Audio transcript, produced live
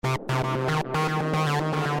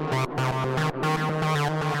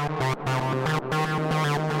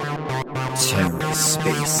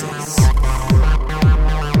TerraSpaces.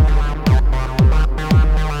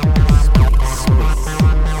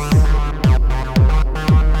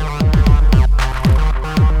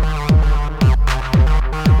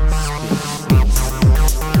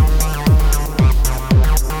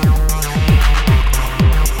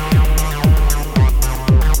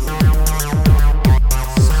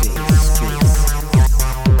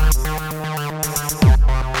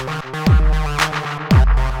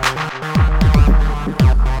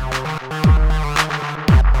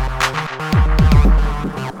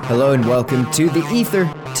 Hello and welcome to The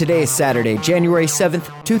Ether. Today is Saturday, January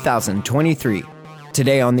 7th, 2023.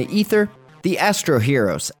 Today on The Ether, the Astro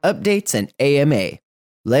Heroes, updates, and AMA.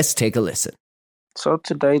 Let's take a listen. So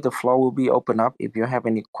today the floor will be open up. If you have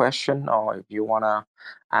any question or if you want to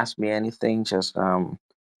ask me anything, just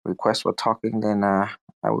request for talking, then I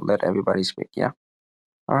will let everybody speak, yeah?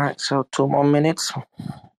 All right, so 2 more minutes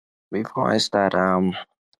before I start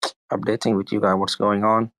updating with you guys what's going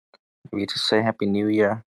on. Maybe to say Happy New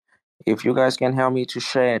Year. If you guys can help me to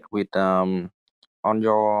share it with on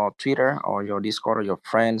your Twitter or your Discord or your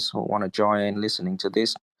friends who want to join listening to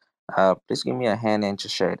this, please give me a hand and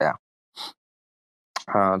just share it out.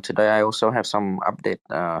 Today I also have some update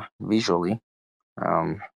visually.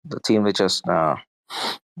 The team they just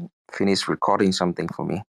finished recording something for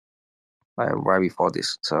me right before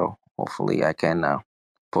this, so hopefully I can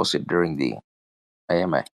post it during the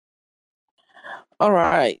AMA. All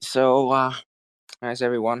right, so how's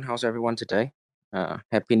everyone today?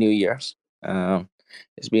 Happy New Year's.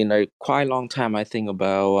 It's been a quite long time, I think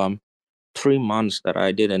about 3 months that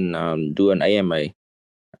I didn't do an AMA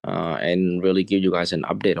and really give you guys an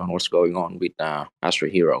update on what's going on with Astro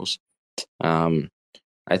Heroes.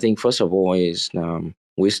 I think first of all is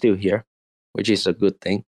we're still here, which is a good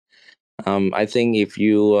thing. I think if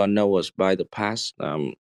you know us by the past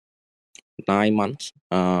 9 months,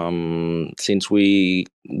 since we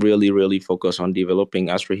really focus on developing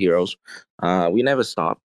Astro Heroes, we never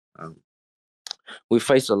stop. We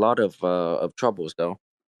faced a lot of troubles though,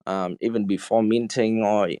 even before minting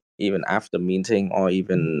or even after minting or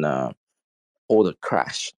even all the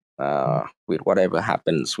crash with whatever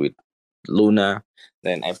happens with Luna,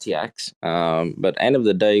 then FTX. But end of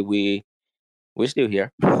the day, we're still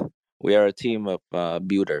here. We are a team of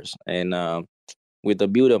builders, and with the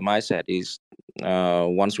builder mindset is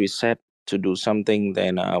once we set to do something,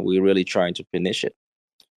 then we're really trying to finish it.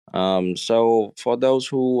 So for those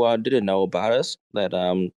who didn't know about us, that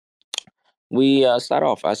we start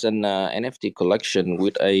off as an NFT collection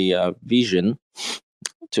with a vision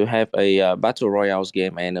to have a battle royales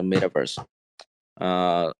game and a metaverse.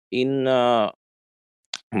 In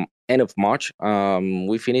end of March,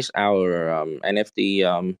 we finished our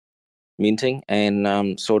NFT minting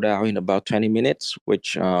and sold out in about 20 minutes,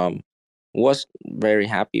 which was very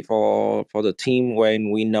happy for the team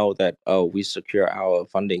when we know that we secure our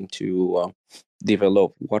funding to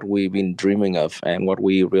develop what we've been dreaming of and what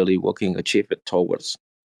we really working achieve it towards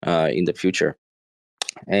in the future.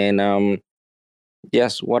 And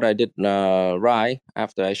yes, what I did right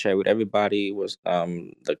after I shared with everybody was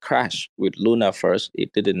the crash with Luna first.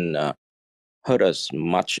 It didn't hurt us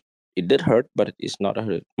much. It did hurt, but it's not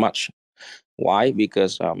hurt much. Why?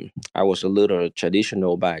 Because I was a little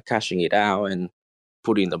traditional by cashing it out and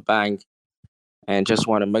put it in the bank, and just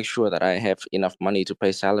want to make sure that I have enough money to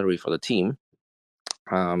pay salary for the team.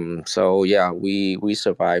 So yeah, we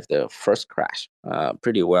survived the first crash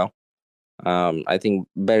pretty well. I think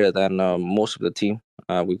better than most of the team.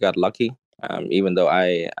 We got lucky, even though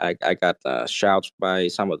I got shouts by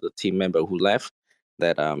some of the team member who left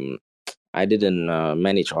that I didn't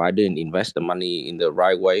manage or I didn't invest the money in the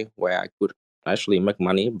right way where I could actually make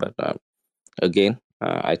money. But again,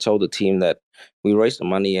 I told the team that we raised the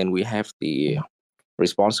money and we have the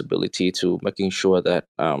responsibility to making sure that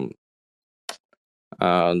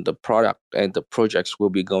the product and the projects will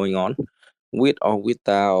be going on with or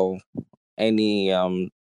without any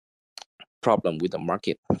problem with the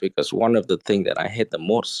market. Because one of the things that I hate the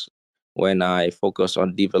most when I focus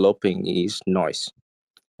on developing is noise.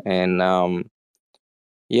 And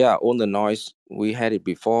yeah, all the noise we had it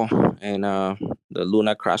before, and the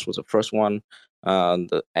Luna crash was the first one.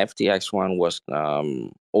 The FTX one was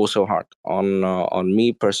also hard on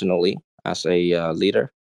me personally as a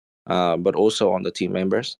leader, but also on the team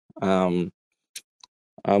members.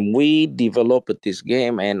 We developed this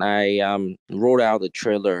game, and I wrote out the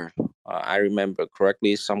trailer. I remember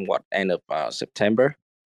correctly, somewhat end of September,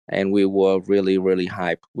 and we were really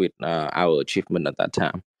hyped with our achievement at that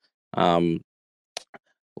time.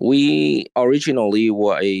 We originally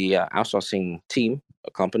were a outsourcing team,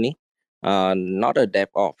 a company, not a dev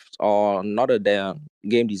ops or not a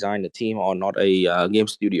game designer team or not a game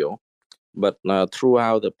studio. But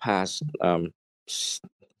throughout the past,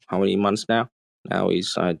 how many months now? Now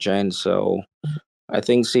is Jan, so I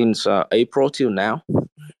think since April till now,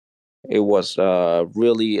 it was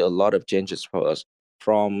really a lot of changes for us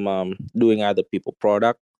from doing other people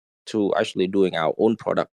product to actually doing our own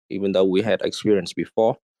product, even though we had experience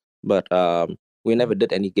before, but we never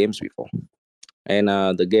did any games before. And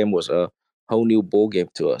the game was a whole new ball game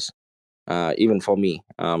to us, even for me.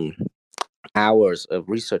 Hours of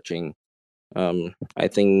researching, I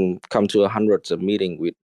think come to hundreds of meeting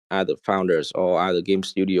with either founders or either game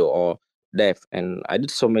studio or dev. And I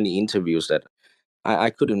did so many interviews that I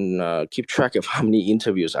couldn't keep track of how many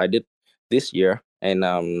interviews I did this year. And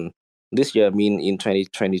this year, I mean, in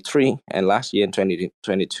 2023 and last year in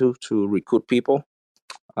 2022 to recruit people.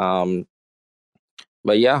 Um,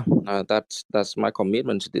 but yeah, that's my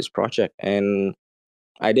commitment to this project. And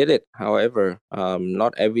I did it. However,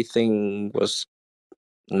 not everything was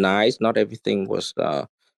nice. Not everything was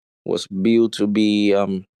built to be,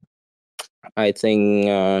 I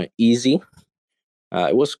think, easy.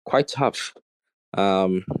 It was quite tough.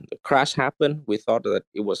 The crash happened. We thought that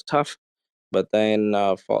it was tough, but then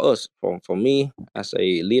for us, for me as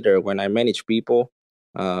a leader, when I manage people,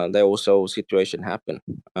 there also situation happen.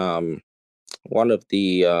 One of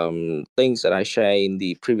the things that I share in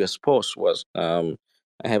the previous post was I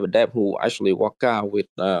have a dev who actually walked out with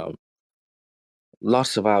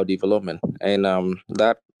lots of our development, and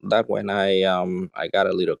that when I got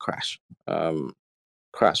a little crash.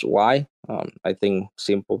 Crash. Why? I think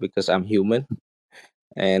simple because I'm human,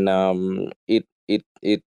 and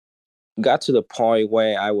it got to the point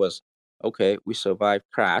where I was okay. We survived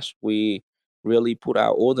crash. We really put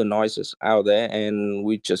out all the noises out there, and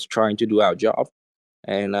we just trying to do our job.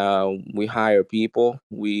 And we hire people.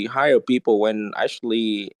 We hire people when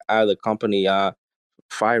actually other company are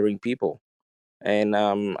firing people. And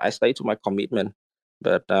I stay to my commitment,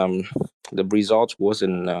 but the results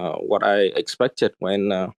wasn't what I expected when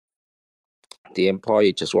the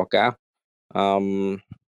employee just walked out. Um,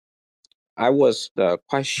 I was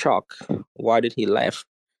quite shocked. Why did he left?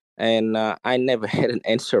 And I never had an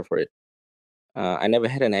answer for it. I never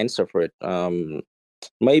had an answer for it.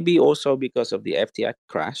 Maybe also because of the FTX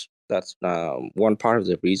crash. That's one part of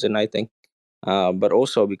the reason I think. But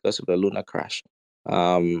also because of the Luna crash.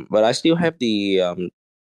 But I still have the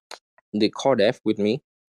core dev with me.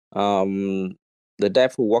 Um, the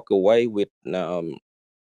dev who walked away with the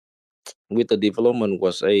development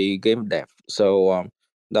was a game dev. So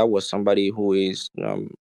that was somebody who is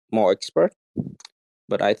more expert.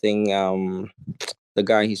 But I think the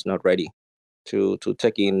guy is not ready to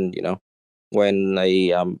take in. When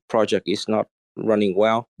a project is not running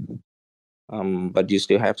well, but you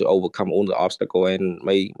still have to overcome all the obstacle. And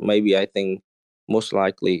maybe I think most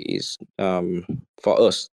likely is for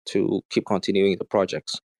us to keep continuing the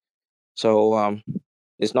projects. So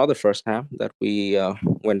it's not the first time that we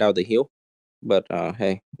went down the hill, but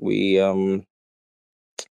hey, we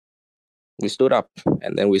stood up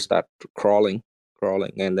and then we start crawling,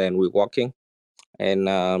 and then we're walking. And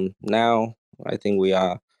now I think we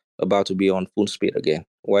are about to be on full speed again,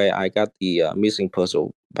 where I got the missing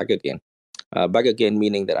puzzle back again. Back again,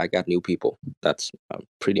 meaning that I got new people. That's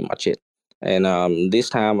pretty much it. And this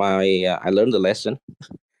time I learned the lesson.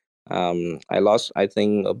 I lost, I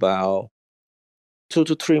think, about 2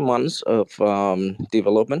 to 3 months of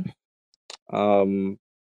development. Um,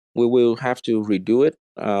 we will have to redo it.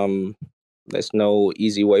 There's no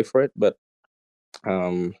easy way for it, but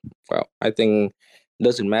um, well, I think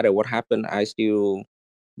doesn't matter what happened. I still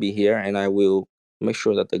be here, and I will make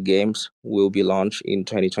sure that the games will be launched in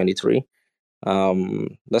 2023.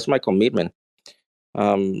 That's my commitment.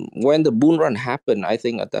 When the bull run happened, I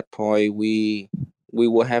think at that point we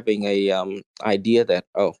were having a idea that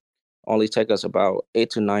only take us about 8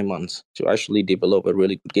 to 9 months to actually develop a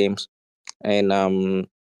really good games, and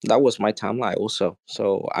that was my timeline also.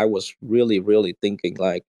 So I was really thinking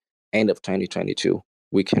like end of 2022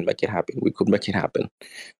 we can make it happen. We could make it happen.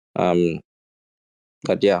 Um,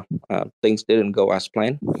 but yeah, things didn't go as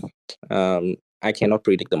planned. I cannot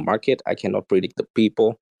predict the market. I cannot predict the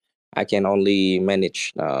people. I can only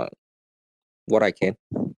manage what I can.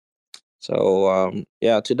 So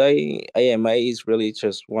yeah, today AMA is really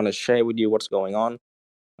just want to share with you what's going on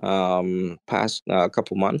past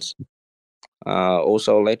couple months.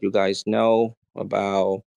 Also let you guys know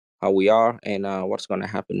about how we are and what's going to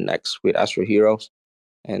happen next with Astro Heroes.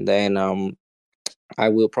 And then I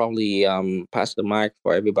will probably pass the mic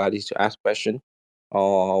for everybody to ask questions.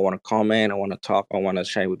 or want to comment, or want to talk, or want to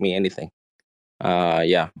share with me anything.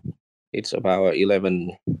 Yeah, it's about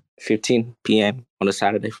 11:15 p.m. on a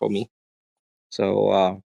Saturday for me.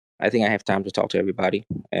 So I think I have time to talk to everybody,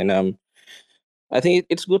 and I think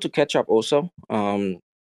it's good to catch up also.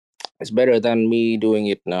 It's better than me doing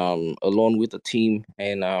it alone with the team,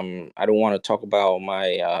 and I don't want to talk about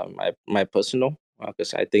my personal,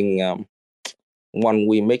 because I think when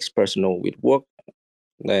we mix personal with work,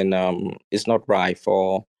 then it's not right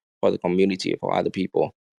for the community, for other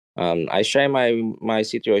people. I share my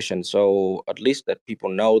situation, so at least that people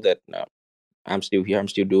know that I'm still here, I'm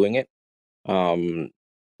still doing it. um,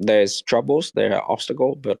 there's troubles, there are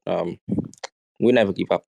obstacles, but we never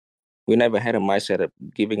give up. We never had a mindset of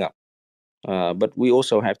giving up. But we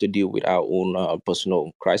also have to deal with our own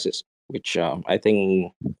personal crisis, which I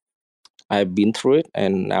think I've been through it,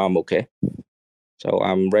 and now I'm okay. So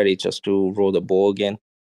I'm ready just to roll the ball again,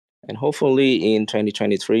 and hopefully in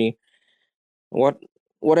 2023, what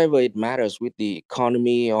whatever it matters with the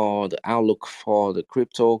economy or the outlook for the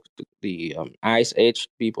crypto, the ice age,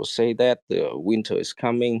 people say that the winter is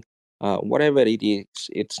coming. Whatever it is,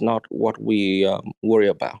 it's not what we worry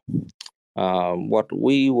about. What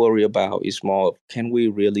we worry about is more of, can we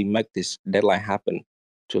really make this deadline happen,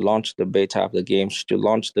 to launch the beta of the games, to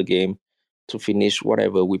launch the game, to finish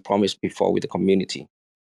whatever we promised before with the community.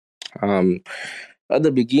 Um, at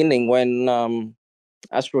the beginning, when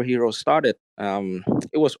Astro Hero started,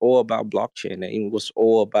 it was all about blockchain, and it was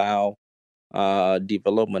all about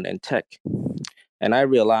development and tech. And I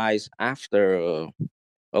realized after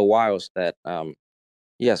a while that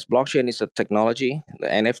yes, blockchain is a technology. The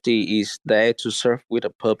NFT is there to serve with a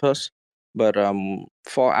purpose. But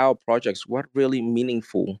for our projects, what really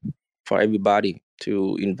meaningful for everybody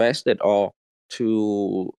to invest it or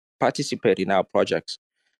to participate in our projects?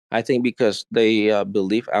 I think because they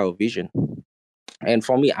believe our vision. And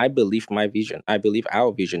for me, I believe my vision. I believe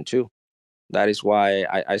our vision too. That is why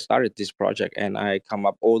I started this project, and I come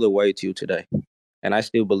up all the way to today. And I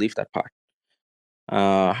still believe that part.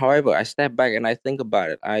 However, I step back and I think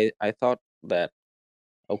about it. I thought that,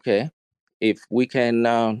 okay, if we can,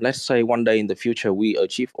 let's say one day in the future, we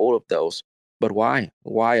achieve all of those, but why?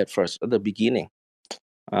 Why at first, at the beginning?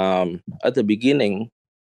 At the beginning,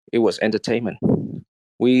 it was entertainment.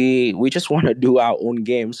 We just want to do our own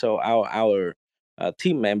game, so our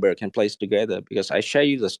team member can play together. Because I shared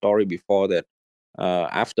you the story before that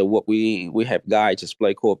after work we have guys just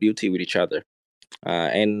play Call of Duty with each other,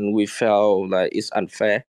 and we felt like it's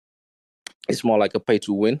unfair. It's more like a pay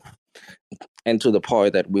to win, and to the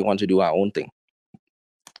point that we want to do our own thing.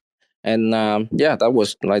 And yeah, that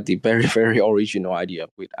was like the very very original idea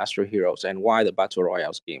with Astro Heroes and why the Battle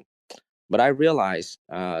Royales game. But I realized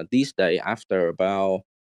these days, after about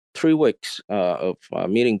 3 weeks of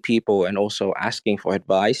meeting people and also asking for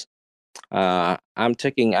advice, I'm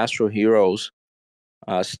taking Astro Heroes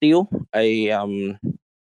still a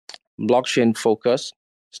blockchain focus,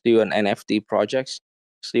 still an NFT projects,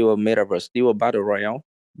 still a metaverse, still a battle royale.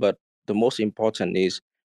 But the most important is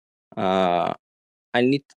uh, I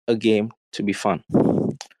need a game to be fun.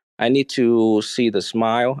 I need to see the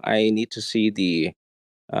smile. I need to see the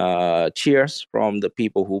cheers from the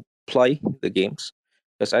people who play the games.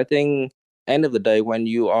 Because I think end of the day, when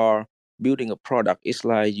you are building a product, it's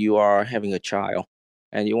like you are having a child,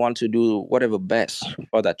 and you want to do whatever best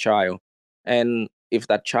for that child. And if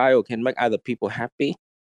that child can make other people happy,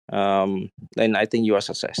 then I think you are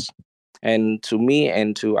success. And to me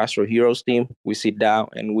and to Astro Heroes team, we sit down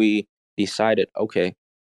and we decided, okay,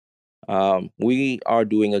 we are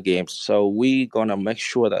doing a game, so we gonna make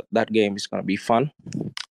sure that that game is gonna be fun.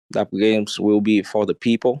 That games will be for the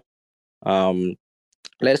people. Um,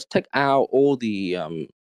 let's take out all the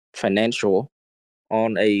financial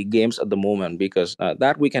on a games at the moment, because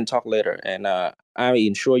that we can talk later. And I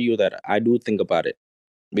assure you that I do think about it,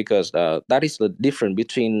 because that is the difference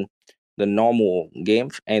between the normal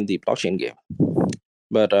game and the blockchain game.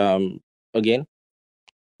 But again,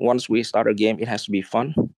 once we start a game, it has to be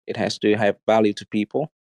fun. It has to have value to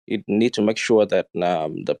people. It need to make sure that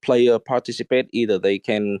the player participate. Either they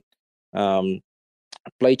can um,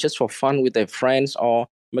 play just for fun with their friends, or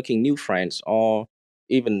making new friends, or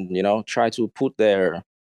even try to put their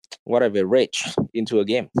whatever rage into a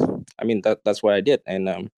game. I mean, that's what I did.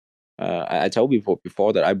 And I told you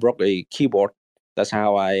before that I broke a keyboard. That's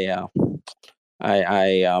how I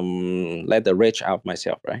let the rage out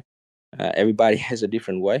myself, right? Everybody has a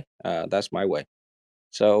different way. That's my way.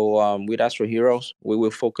 So with Astro Heroes, we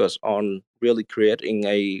will focus on really creating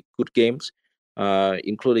a good games,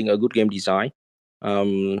 including a good game design,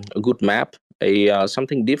 a good map, a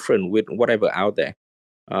something different with whatever out there.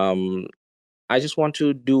 Um, I just want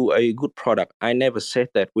to do a good product. I never said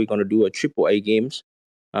that we're going to do a triple A games,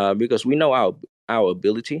 because we know our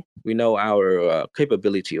ability, we know our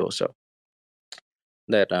capability also,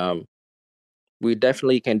 that we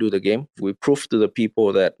definitely can do the game. We prove to the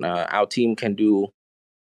people that our team can do,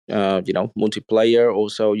 multiplayer.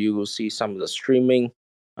 Also, you will see some of the streaming.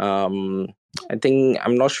 Um, I think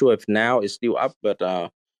I'm not sure if now it's still up, but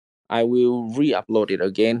I will re-upload it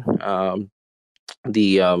again.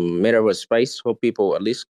 The metaverse space for people at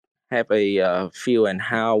least have a feel and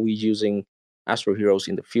how we using Astro Heroes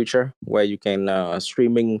in the future, where you can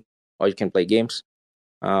streaming or you can play games.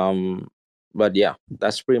 Um, but yeah,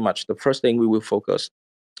 that's pretty much the first thing we will focus.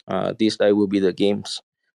 This day will be the games,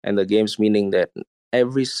 and the games meaning that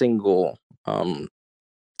every single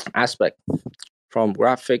aspect, from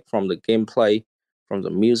graphic, from the gameplay, from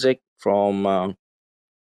the music, from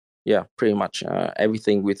yeah, pretty much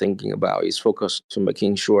everything we're thinking about is focused to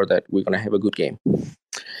making sure that we're gonna have a good game.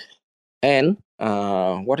 And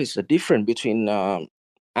what is the difference between our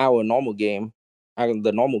normal game,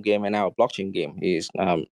 the normal game, and our blockchain game is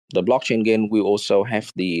the blockchain game will also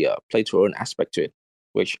have the play to earn aspect to it,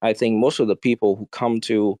 which I think most of the people who come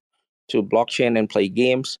to blockchain and play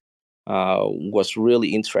games was really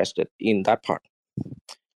interested in that part.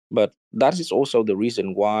 But that is also the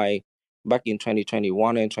reason why back in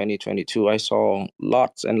 2021 and 2022, I saw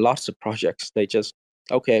lots and lots of projects. They just,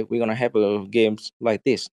 okay, we're gonna have games like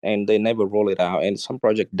this, and they never roll it out. And some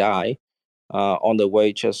project die on the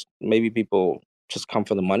way. Just maybe people just come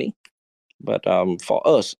for the money. But for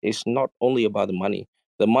us, it's not only about the money.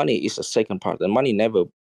 The money is the second part. The money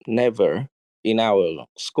never in our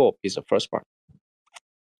scope is the first part.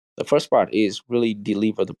 The first part is really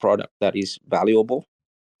deliver the product that is valuable,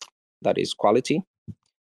 that is quality,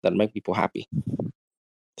 that make people happy.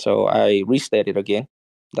 So I restate it again.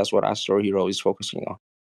 That's what Astro Hero is focusing on: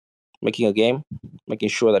 making a game, making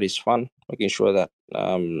sure that it's fun, making sure that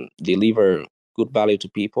deliver good value to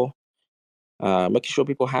people, making sure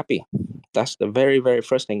people happy. That's the very very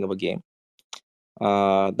first thing of a game.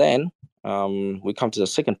 Then we come to the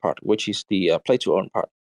second part, which is the play to earn part.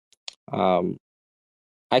 Um,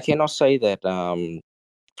 I cannot say that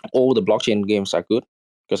all the blockchain games are good,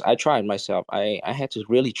 because I tried myself. I had to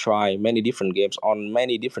really try many different games on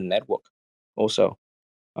many different network. Also,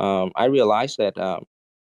 I realized that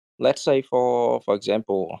let's say for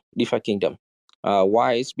example, DeFi Kingdom,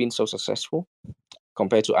 why it's been so successful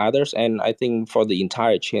compared to others, and I think for the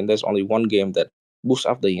entire chain, there's only one game that boosts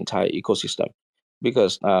up the entire ecosystem,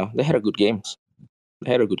 because they had a good games.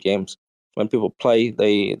 They had a good games. When people play,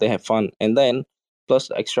 they have fun, and then plus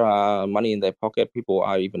the extra money in their pocket, people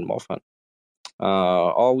are even more fun.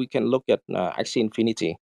 Or we can look at Axie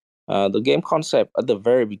Infinity. The game concept at the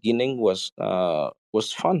very beginning was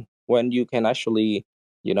fun, when you can actually,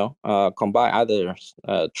 combine other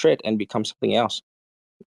trade and become something else.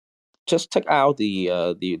 Just take out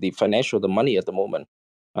the financial, the money at the moment.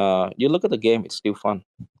 You look at the game; it's still fun,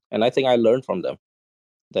 and I think I learned from them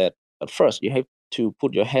that at first you have to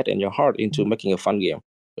put your head and your heart into making a fun game,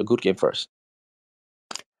 a good game first.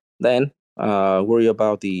 Then worry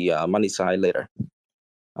about the money side later.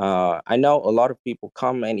 I know a lot of people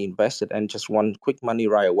come and invest it and just want quick money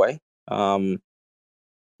right away.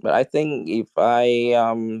 But I think if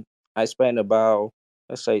I spend about,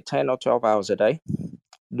 let's say, 10 or 12 hours a day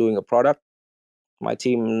doing a product, my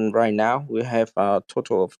team right now we have a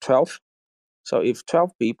total of 12. So if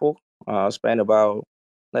 12 people spend about,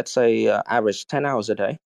 let's say, average 10 hours a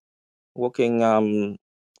day, working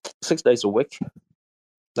 6 days a week,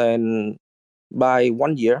 then by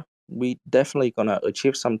 1 year we definitely gonna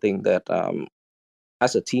achieve something that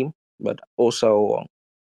as a team, but also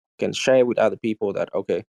can share with other people that,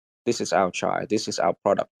 okay, this is our child, this is our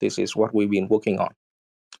product, this is what we've been working on,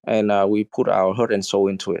 and we put our heart and soul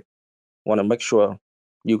into it. Want to make sure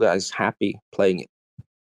you guys happy playing it,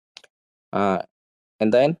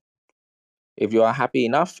 and then if you are happy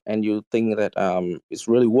enough and you think that it's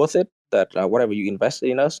really worth it, that whatever you invest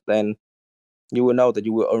in us, then you will know that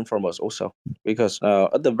you will earn from us also, because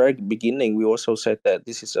at the very beginning we also said that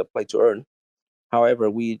this is a play to earn.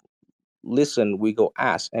 However, we listen, we go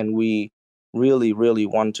ask, and we really really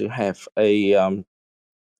want to have a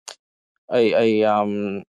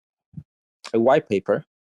a white paper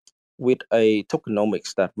with a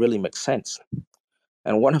tokenomics that really makes sense.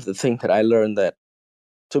 And one of the things that I learned, that,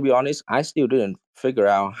 to be honest, I still didn't figure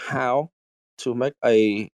out how to make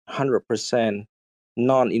a 100%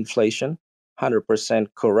 non-inflation, 100%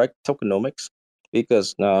 correct tokenomics,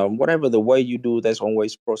 because whatever the way you do, there's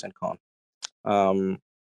always pros and cons. Um,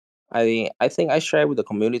 I think I shared with the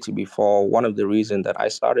community before, one of the reasons that I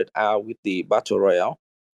started out with the battle royale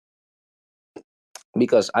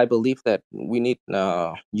because I believe that we need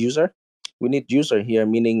user. We need user here,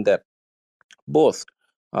 meaning that both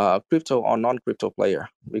crypto or non-crypto player.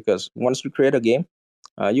 Because once you create a game,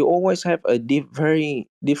 you always have a very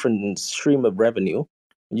different stream of revenue.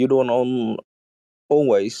 You don't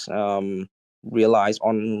always realize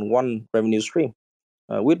on one revenue stream.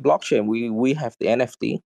 With blockchain, we have the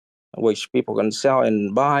NFT, which people can sell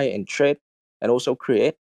and buy and trade and also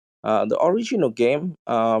create. The original game,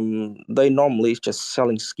 they normally just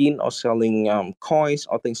selling skin or selling coins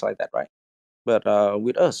or things like that, right? But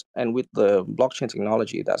with us and with the blockchain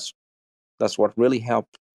technology, that's what really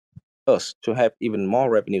helped us to have even more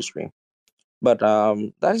revenue stream. But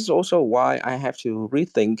that is also why I have to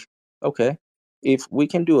rethink. Okay, if we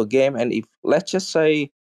can do a game, and if let's just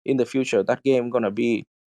say in the future that game gonna be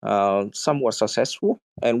somewhat successful,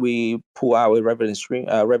 and we pull out a revenue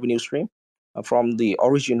stream from the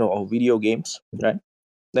original of video games, right?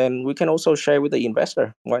 Then we can also share with the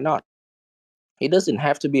investor. Why not? It doesn't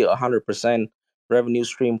have to be 100% revenue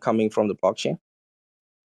stream coming from the blockchain.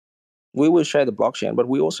 We will share the blockchain, but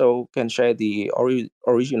we also can share the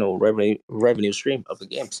original revenue stream of the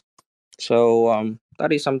games. So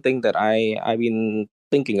that is something that I've been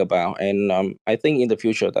thinking about, and I think in the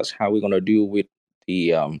future that's how we're gonna do with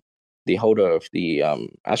the holder of the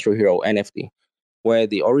Astro Hero NFT, where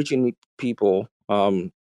the origin people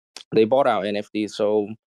they bought our NFT, so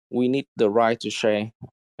we need the right to share,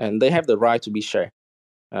 and they have the right to be shared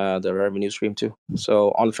the revenue stream too.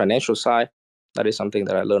 So on the financial side, that is something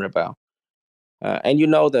that I learned about. And you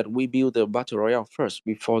know that we build the battle royale first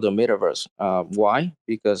before the metaverse. Why?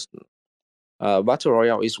 Because battle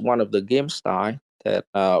royale is one of the game style that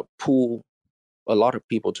pull a lot of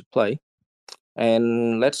people to play.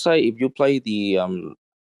 And let's say if you play the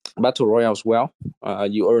battle royale as well,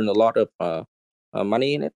 you earn a lot of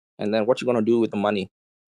money in it. And then what you're gonna do with the money?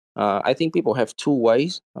 I think people have two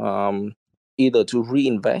ways. Either to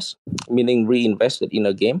reinvest, meaning reinvest it in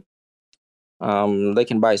a game. They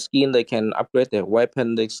can buy skin, they can upgrade their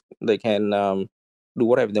weapon, they can do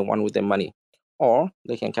whatever they want with their money, or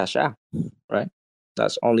they can cash out, right?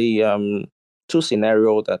 That's only two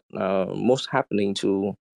scenarios that most happening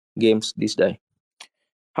to games this day.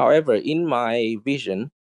 However, in my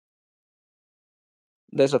vision,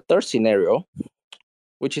 there's a third scenario,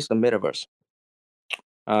 which is the metaverse.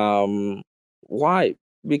 Um, why?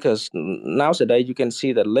 Because nowadays you can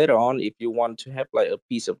see that later on, if you want to have like a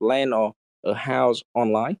piece of land or a house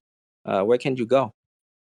online, where can you go?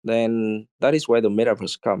 Then that is where the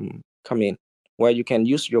metaverse come in, where you can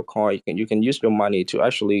use your coin, you can use your money to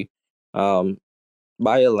actually um,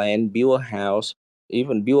 buy a land, build a house,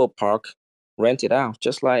 even build a park, rent it out,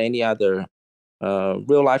 just like any other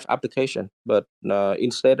real life application. But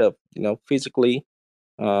instead of physically,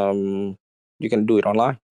 um, you can do it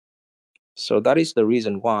online. So that is the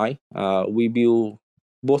reason why we build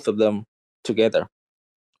both of them together.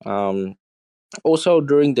 Um, Also,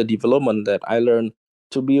 during the development that I learned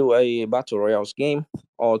to build a battle royale game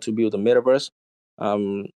or to build a metaverse,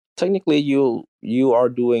 um, technically you are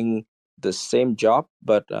doing the same job,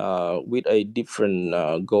 but with a different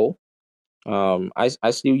goal.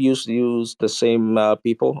 I still use the same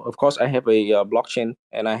people. Of course, I have a blockchain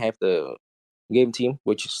and I have the game team,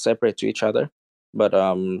 which is separate to each other. But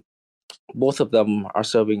both of them are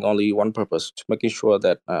serving only one purpose: to making sure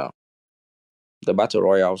that the battle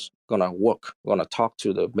royales gonna work, gonna talk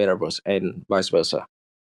to the metaverse and vice versa.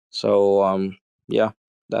 So yeah,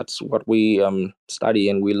 that's what we study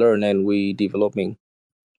and we learn and we developing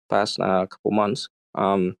past couple months.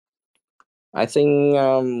 I think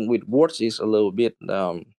with words is a little bit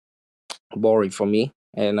boring for me,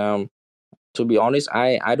 and to be honest,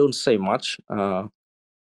 I don't say much.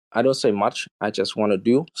 I don't say much. I just want to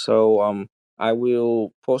do. So I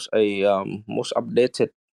will post a most updated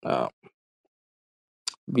uh,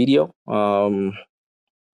 video on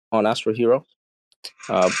Astro Hero,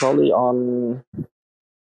 probably on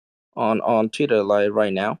Twitter like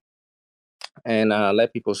right now, and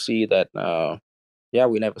let people see that yeah,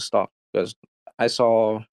 we never stop. Because I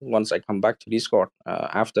saw once I come back to Discord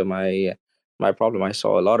after my problem, I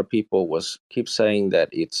saw a lot of people was keep saying that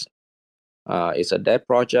it's a dead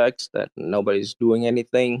project, that nobody's doing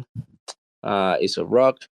anything. It's a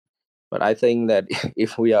rug, but I think that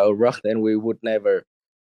if we are a rug, then we would never.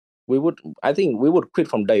 We would. I think we would quit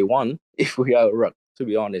from day one if we are a rug. To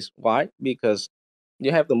be honest, why? Because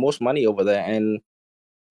you have the most money over there, and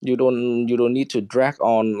you don't need to drag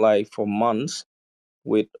on like for months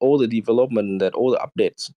with all the development, that all the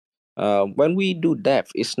updates. When we do dev,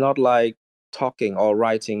 it's not like talking or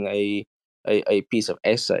writing a piece of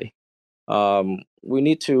essay. We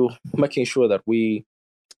need to making sure that we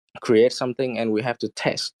create something, and we have to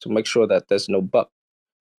test to make sure that there's no bug.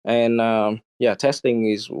 And yeah, testing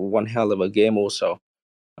is one hell of a game also.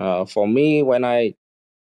 For me, when I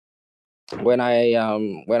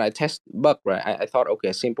test bug, right, I thought,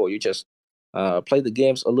 okay, simple, you just play the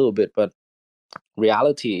games a little bit. But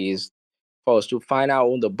reality is, for us to find out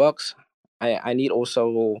all the bugs, I need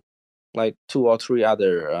also like two or three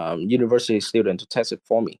other university students to test it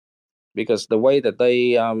for me, because the way that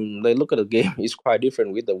they look at the game is quite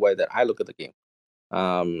different with the way that I look at the game.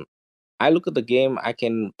 Um, I look at the game, I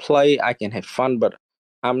can play, I can have fun, but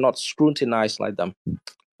I'm not scrutinized like them.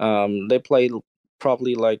 They play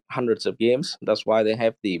probably like hundreds of games. That's why they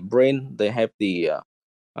have the brain, they have the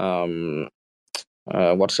um,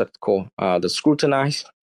 what's that called? The scrutinize,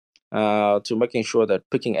 to making sure that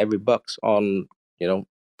picking every bugs on, you know,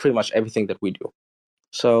 pretty much everything that we do.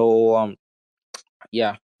 So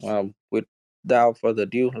yeah, without further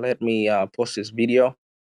ado, let me post this video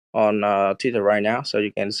on Twitter right now so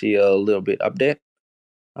you can see a little bit update.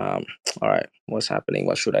 Um, all right, what's happening?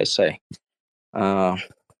 What should I say? Uh,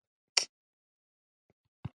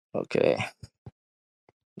 okay,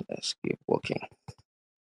 let's keep working.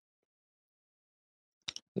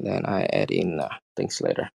 Then I add in things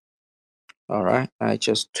later. All right, I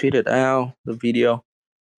just tweeted out the video.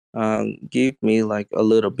 Give me like a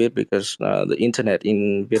little bit because the internet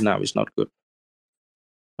in Vietnam is not good.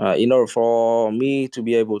 In order for me to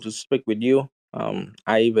be able to speak with you,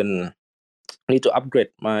 I even need to upgrade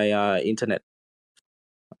my internet.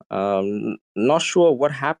 Not sure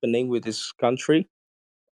what happening with this country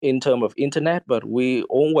in terms of internet, but we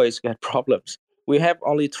always get problems. We have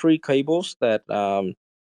only three cables that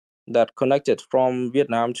connected from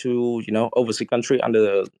Vietnam to, you know, overseas country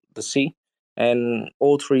under the sea, and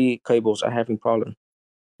all three cables are having problem.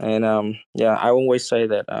 And yeah, I always say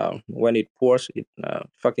that when it pours, it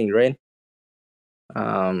fucking rain.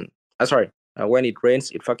 Sorry, when it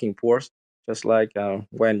rains, it fucking pours. Just like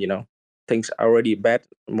when, you know, things are already bad,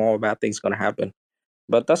 more bad things gonna happen.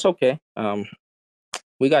 But that's okay.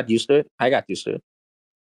 We got used to it. I got used to it.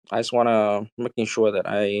 I just wanna making sure that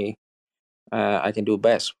I can do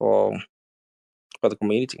best for the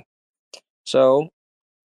community. So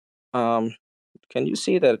can you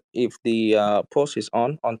see that if the post is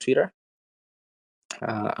on Twitter?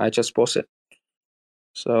 I just posted.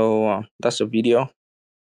 So that's a video.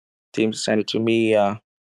 Team sent it to me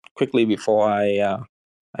quickly before I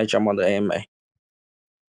jump on the AMA,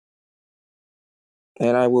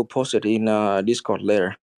 and I will post it in Discord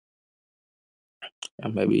later.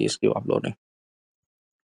 Maybe it's still uploading.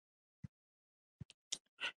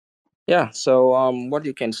 Yeah. So what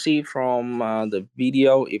you can see from the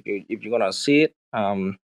video, if you're gonna see it,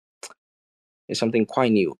 is something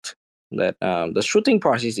quite new. That the shooting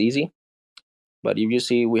part is easy, but if you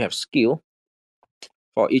see, we have skill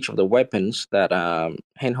for each of the weapons that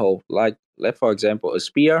handhold, like for example a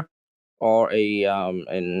spear or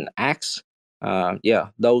an axe. Yeah,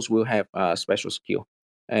 those will have special skill,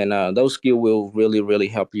 and those skill will really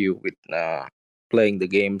help you with playing the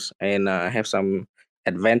games and have some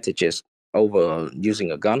advantages over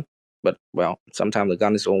using a gun. But well, sometimes the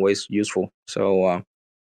gun is always useful. So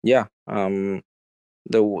yeah, the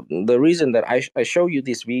reason that I show you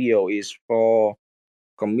this video is for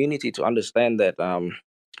community to understand that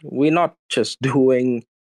we're not just doing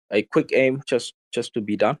a quick aim just to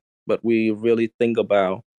be done, but we really think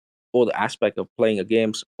about all the aspect of playing a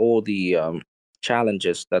games, all the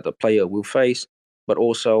challenges that the player will face, but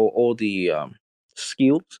also all the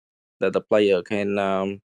skills that the player can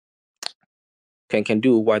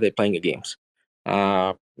do while they're playing the games.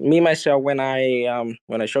 Me myself, when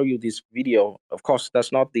I show you this video, of course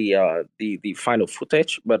that's not the final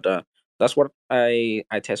footage, but that's what I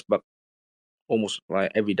test bug almost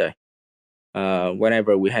like every day.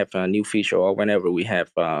 Whenever we have a new feature or whenever we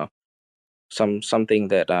have something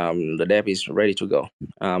that the dev is ready to go.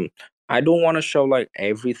 I don't want to show like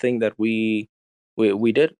everything that we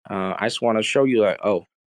did. I just want to show you like, oh,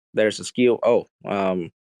 there's a skill. Oh,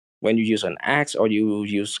 when you use an axe or you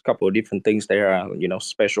use a couple of different things, there are, you know,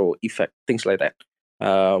 special effect things like that.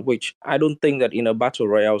 Which I don't think that in a battle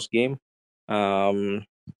royales game, um,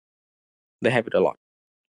 they have it a lot.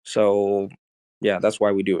 So yeah, that's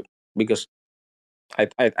why we do it, because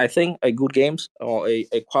I think a good games or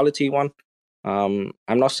a quality one. I'm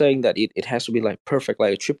not saying that it has to be like perfect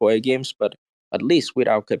like a triple A games, but at least with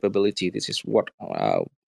our capability, this is what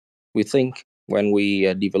we think when we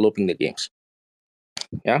are developing the games.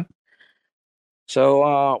 Yeah.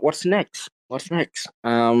 So what's next? What's next?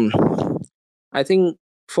 I think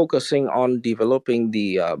focusing on developing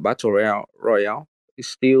the battle royale is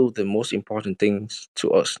still the most important things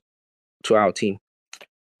to us, to our team.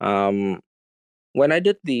 Um, when I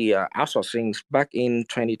did the outsourcing back in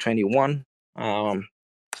 2021,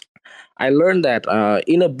 I learned that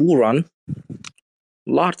in a bull run,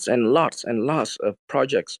 lots and lots and lots of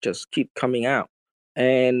projects just keep coming out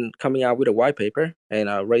and coming out with a white paper and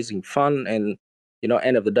raising fund. And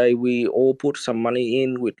end of the day, we all put some money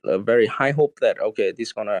in with a very high hope that okay, this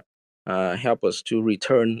is gonna help us to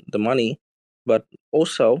return the money. But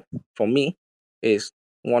also for me is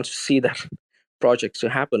want to see that projects to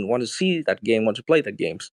happen, want to see that game, want to play the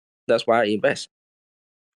games. That's why I invest.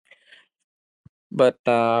 But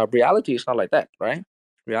reality is not like that, right?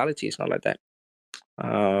 Reality is not like that.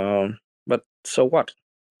 But so what?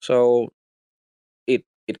 So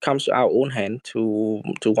it comes to our own hand to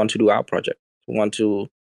want to do our project, to want to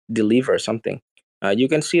deliver something. You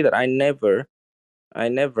can see that I never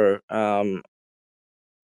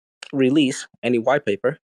release any white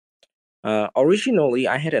paper. Originally,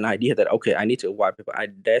 I had an idea that okay, I need a white paper. I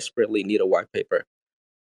desperately need a white paper.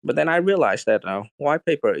 But then I realized that white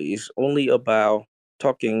paper is only about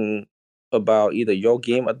talking about either your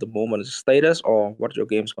game at the moment status or what your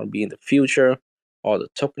game is going to be in the future, or the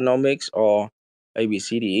tokenomics, or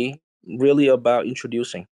ABCDE. Really about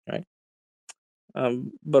introducing, right?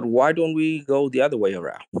 But why don't we go the other way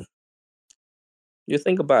around? You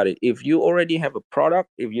think about it. If you already have a product,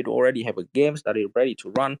 if you already have a games that are ready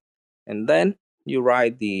to run, and then you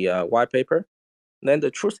write the white paper, then the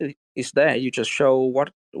truth is there. You just show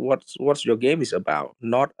what's your game is about,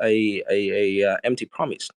 not a empty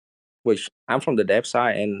promise. Which I'm from the dev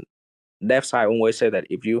side, and dev side always say that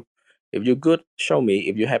if you're good, show me.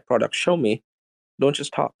 If you have product, show me. Don't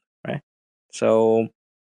just talk, right? So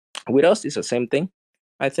with us, it's the same thing.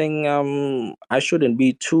 I think I shouldn't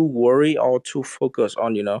be too worried or too focused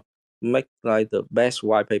on make like the best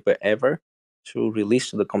white paper ever to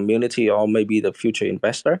release to the community or maybe the future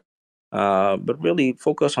investor, but really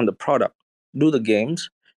focus on the product, do the games,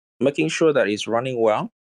 making sure that it's running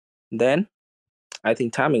well. Then I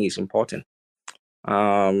think timing is important.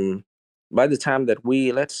 Um, by the time that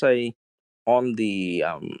we, let's say, on the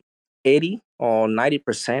 80 or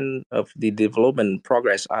 90% of the development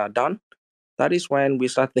progress are done, that is when we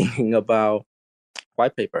start thinking about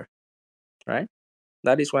white paper, right?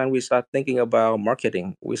 That is when we start thinking about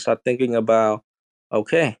marketing. We start thinking about,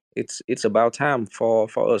 okay, it's about time for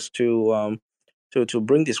us to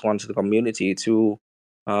bring this one to the community, to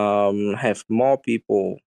have more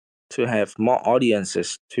people, to have more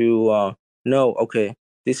audiences, to know, okay,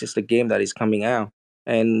 this is the game that is coming out,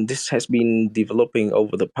 and this has been developing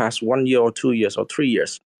over the past 1 year or 2 years or 3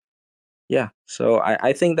 years. Yeah, so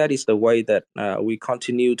I think that is the way that we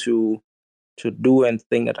continue to do and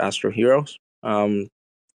think at Astro Heroes.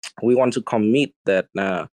 We want to commit that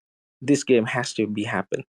this game has to be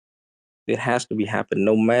happen. It has to be happen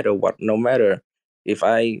no matter what, no matter if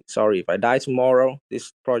I die tomorrow,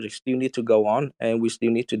 this project still need to go on, and we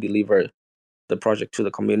still need to deliver the project to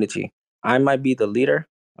the community. I might be the leader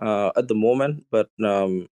at the moment, but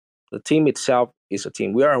the team itself is a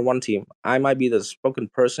team. We are one team. I might be the spoken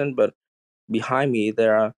person, but behind me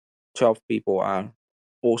there are 12 people are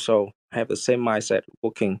also have the same mindset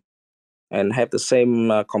working and have the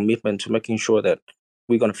same commitment to making sure that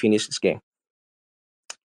we're going to finish this game.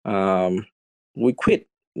 um, we quit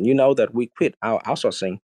that we quit our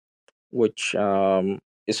outsourcing, which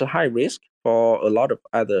is a high risk for a lot of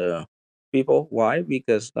other people. Why?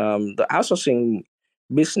 Because the outsourcing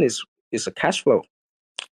business is a cash flow.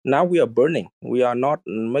 Now we are burning. We are not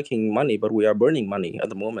making money, but we are burning money at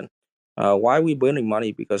the moment. Why are we burning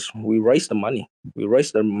money? Because we raise the money. We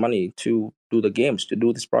raise the money to do the games, to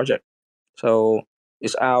do this project. So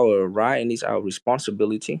it's our right and it's our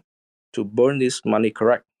responsibility to burn this money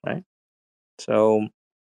correct, right? So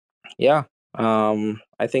yeah,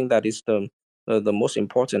 I think that is the most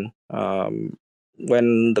important.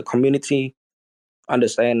 When the community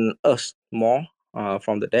understand us more,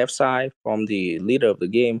 from the dev side, from the leader of the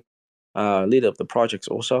game, leader of the projects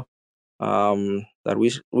also, that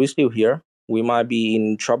we still here. We might be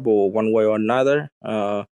in trouble one way or another,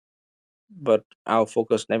 but our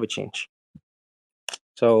focus never change.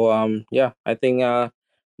 So yeah, I think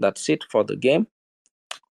that's it for the game.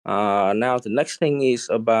 Now the next thing is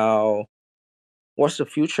about what's the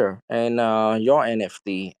future and your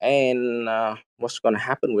NFT and what's gonna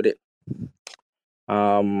happen with it.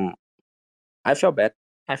 Um, I felt bad.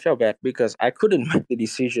 I felt bad because I couldn't make the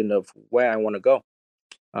decision of where I want to go.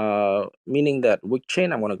 Meaning that which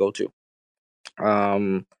chain I want to go to.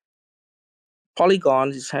 Um, Polygon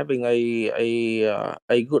is having a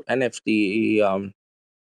good NFT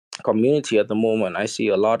community at the moment. I see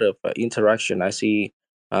a lot of interaction. I see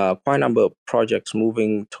quite a number of projects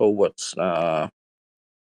moving towards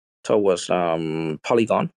towards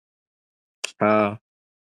Polygon. I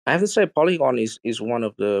have to say Polygon is one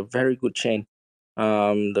of the very good chain.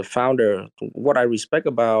 The founder, what I respect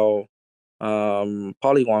about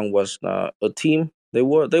Polygon was a team. They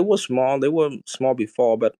were small. They were small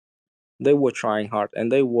before, but they were trying hard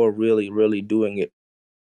and they were really doing it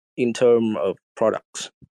in terms of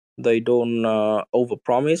products. They don't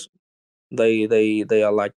overpromise. They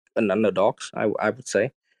are like an underdogs. I would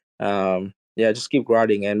say. Yeah, just keep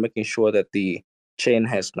grinding and making sure that the chain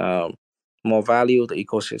has more value. The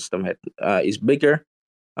ecosystem is bigger.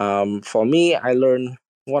 For me, I learned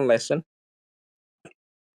one lesson.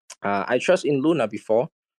 I trust in Luna before.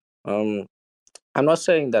 Um, I'm not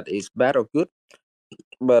saying that it's bad or good,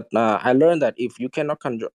 but I learned that if you cannot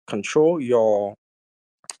control your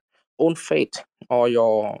own fate or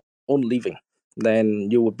your own living, then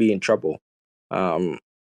you will be in trouble. Um,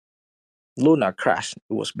 Luna crashed;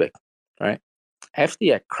 it was big, right?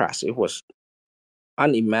 FTX crashed; it was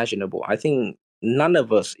unimaginable. I think none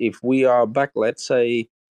of us, if we are back, let's say,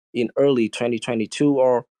 in early 2022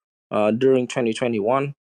 or during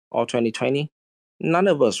 2021 or 2020, none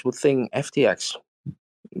of us would think FTX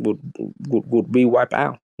would would be wiped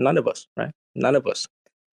out. None of us, right? None of us.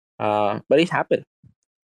 But it happened.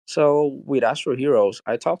 So with Astro Heroes,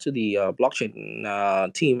 I talked to the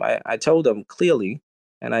blockchain team. I told them clearly,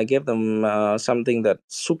 and I gave them something that's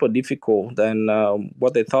super difficult than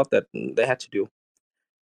what they thought that they had to do.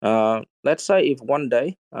 Let's say if one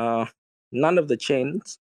day none of the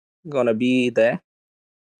chains gonna be there,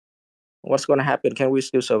 what's gonna happen? Can we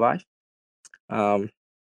still survive? Um,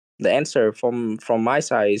 the answer from my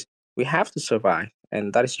side is we have to survive,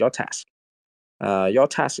 and that is your task. Your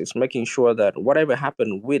task is making sure that whatever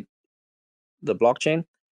happened with the blockchain,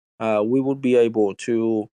 we would be able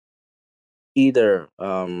to either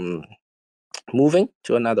moving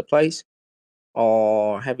to another place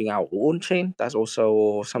or having our own chain. That's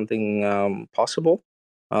also something possible.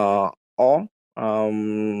 Or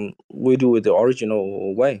we do it the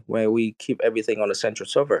original way, where we keep everything on a central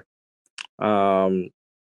server. Um,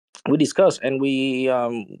 we discussed and we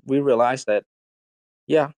realized that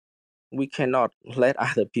yeah, we cannot let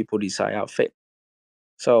other people decide our fate.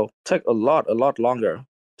 So take a lot longer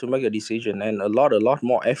to make a decision and a lot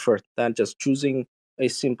more effort than just choosing a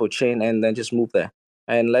simple chain and then just move there.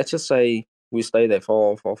 And let's just say we stay there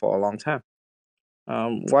for a long time.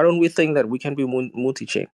 Why don't we think that we can be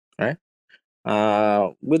multi-chain, right?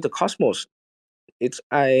 With the Cosmos,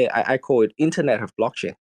 I call it Internet of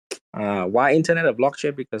Blockchain. Why Internet of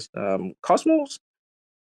Blockchain? Because Cosmos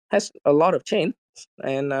has a lot of chains,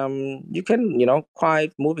 and you can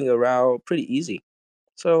quite moving around pretty easy.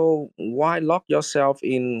 So why lock yourself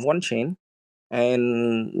in one chain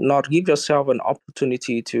and not give yourself an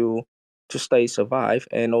opportunity to stay survive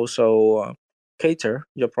and also cater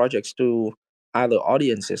your projects to other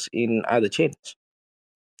audiences in other chains?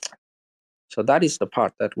 So that is the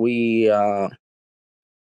part that we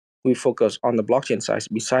focus on the blockchain side.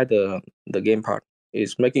 Beside the game part,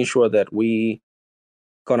 is making sure that we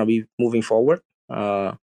gonna be moving forward.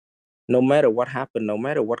 No matter what happened, no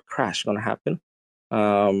matter what crash gonna happen,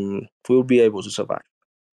 we'll be able to survive.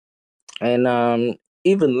 And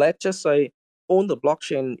even let's just say all the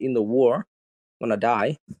blockchain in the war gonna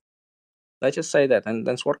die. Let's just say that, and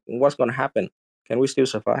that's what's gonna happen. Can we still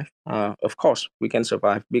survive? Of course, we can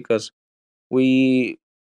survive because we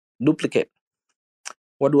duplicate.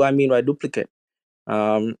 What do I mean by duplicate?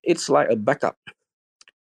 It's like a backup.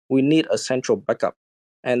 We need a central backup,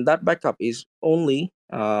 and that backup is only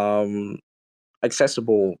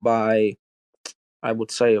accessible by, I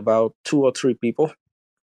would say, about 2 or 3 people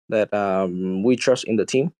that we trust in the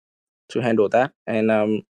team to handle that.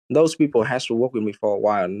 And those people has to work with me for a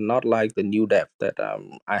while, not like the new dev that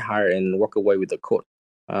I hire and walk away with the code.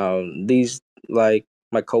 These like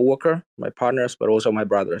my coworker, my partners, but also my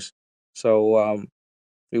brothers. So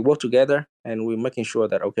we work together and we're making sure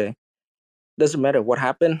that okay, doesn't matter what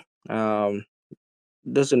happened.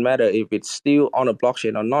 Doesn't matter if it's still on a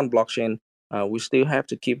blockchain or non-blockchain. We still have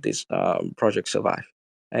to keep this project survive,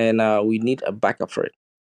 and we need a backup for it,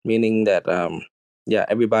 meaning that yeah,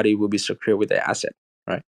 everybody will be secure with their asset,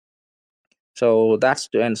 right? So that's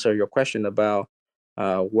to answer your question about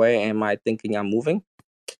where am I thinking I'm moving.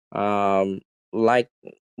 Like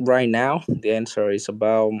right now, the answer is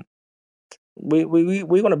about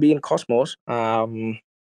we're gonna be in Cosmos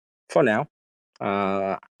for now.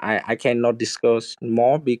 I cannot discuss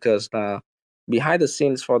more because behind the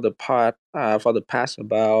scenes for the past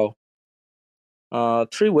about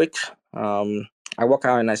 3 weeks, I walk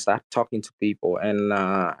out and I start talking to people, and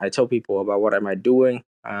I tell people about what am I doing.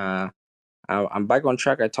 I'm back on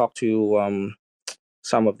track. I talked to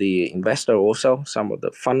some of the investor also, some of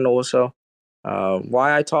the fund also.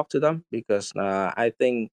 Why I talk to them? Because I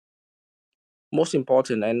think most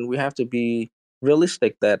important, and we have to be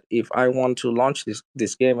realistic that if I want to launch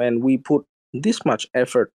this game and we put this much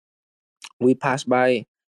effort, we pass by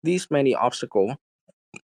these many obstacles,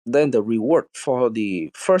 then the reward for the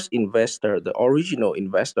first investor, the original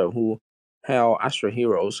investor who held Astro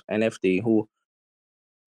Heroes NFT, who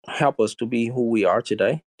help us to be who we are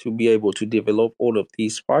today, to be able to develop all of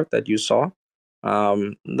these parts that you saw,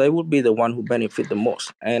 they would be the one who benefit the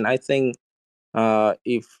most. And I think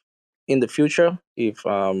if in the future, if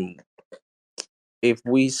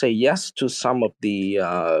we say yes to some of the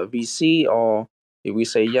VC, or if we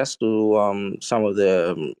say yes to some of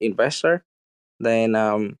the investor, then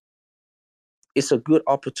it's a good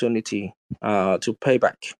opportunity to pay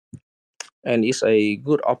back, and it's a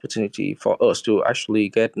good opportunity for us to actually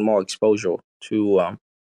get more exposure to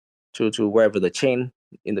wherever the chain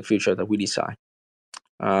in the future that we decide.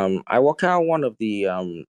 I worked out one of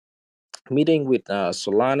the meeting with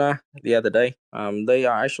Solana the other day. They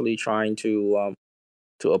are actually trying to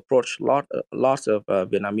approach lots of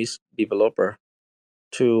Vietnamese developer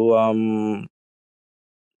to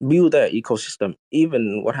build their ecosystem.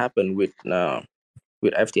 Even what happened with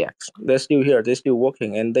FTX, they're still here, they're still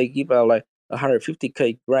working, and they give out like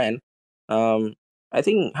 150K grant. Um, I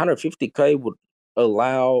think 150K would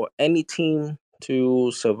allow any team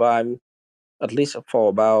to survive at least for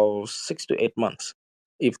about 6 to 8 months.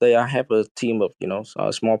 If they have a team of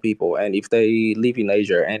small people, and if they live in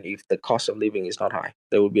Asia, and if the cost of living is not high,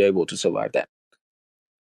 they will be able to survive that.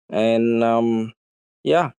 And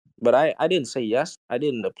yeah, but I didn't say yes. I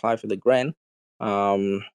didn't apply for the grant.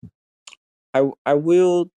 Um, I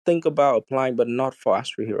will think about applying, but not for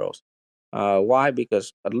Astro Heroes. Why?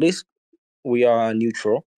 Because at least we are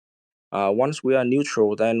neutral. Once we are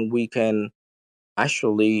neutral, then we can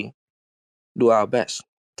actually do our best.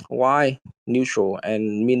 Why neutral?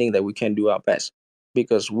 And meaning that we can do our best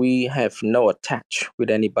because we have no attach with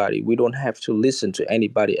anybody. We don't have to listen to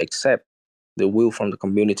anybody except the will from the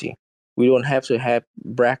community. We don't have to have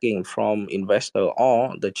bragging from investor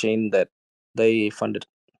or the chain that they funded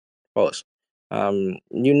us.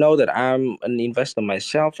 You know that I'm an investor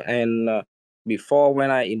myself, and before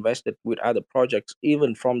when I invested with other projects,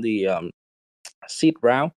 even from the seed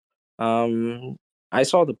round, um, I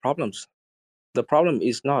saw the problems. The problem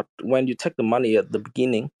is not when you take the money at the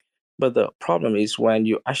beginning, but the problem is when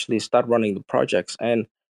you actually start running the projects. And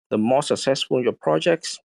the more successful your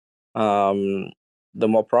projects, um, the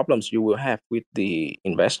more problems you will have with the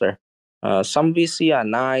investor. Some VC are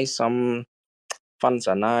nice, some funds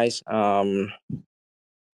are nice, but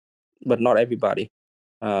not everybody.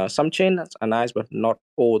 Some chains are nice, but not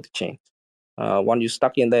all the chains. Once you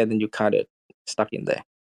stuck in there, then you kind of stuck in there.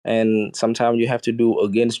 And sometimes you have to do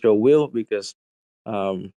against your will because,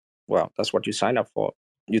 well, that's what you signed up for.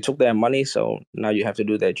 You took their money, so now you have to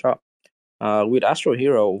do their job. With Astro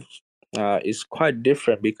Heroes, it's quite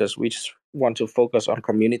different because we just want to focus on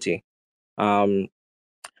community. Um,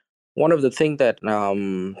 One of the things that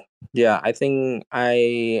yeah, I think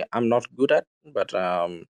I'm not good at, but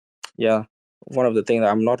yeah, one of the things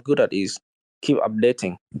that I'm not good at is keep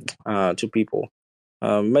updating to people.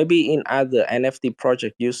 Maybe in other NFT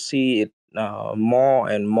project you see it more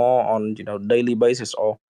and more on daily basis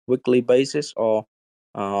or weekly basis, or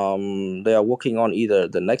they are working on either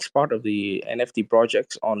the next part of the NFT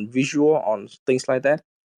projects on visual, on things like that.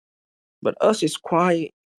 But us is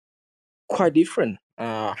quite different.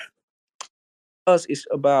 Us is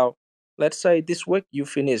about, let's say this week you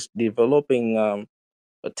finish developing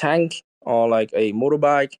a tank or like a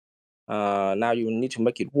motorbike. Now you need to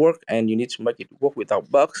make it work, and you need to make it work without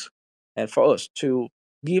bugs. And for us to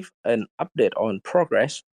give an update on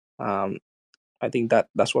progress, um, I think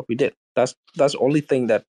that's what we did. That's the only thing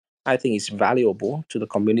that I think is valuable to the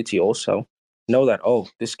community. Also, know that, oh,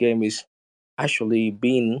 this game is actually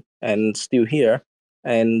been and still here,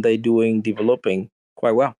 and they doing developing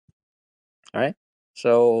quite well. All right.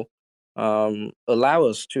 So allow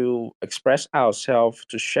us to express ourselves,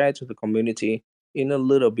 to share to the community in a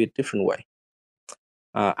little bit different way.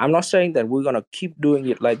 I'm not saying that we're gonna keep doing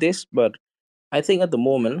it like this, but I think at the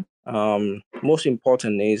moment, most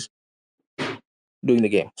important is doing the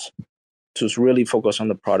games, to really focus on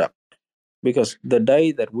the product. Because the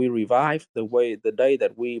day that we revive, the day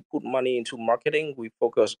that we put money into marketing, we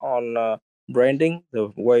focus on branding,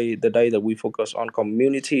 the day that we focus on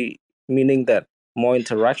community, meaning that more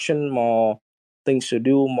interaction, more things to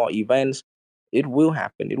do, more events, it will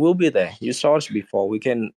happen, it will be there. You saw us before, we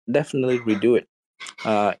can definitely redo it.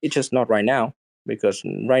 It's just not right now, because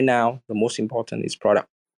right now the most important is product.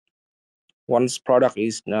 once product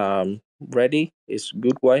is ready, it's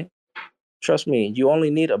good way. Trust me, you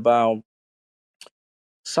only need about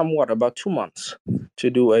 2 months to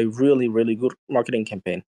do a really really good marketing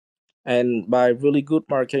campaign. And by really good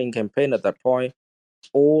marketing campaign at that point,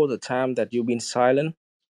 all the time that you've been silent,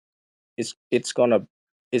 it's gonna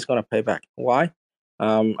pay back. Why?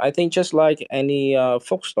 I think just like any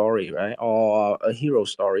folk story, right, or a hero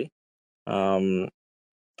story. Um,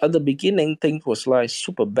 at the beginning, things was like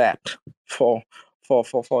super bad for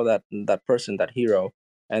that person, that hero,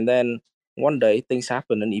 and then one day things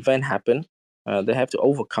happen, an event happen. They have to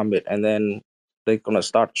overcome it, and then they're gonna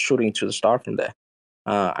start shooting to the star from there.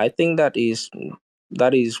 I think that is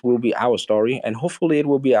will be our story, and hopefully it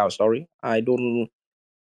will be our story. I don't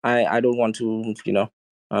want to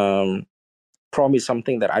promise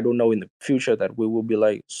something that I don't know in the future that we will be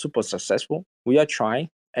like super successful. We are trying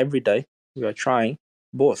every day. We are trying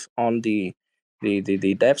both on the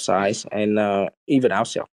dev side and even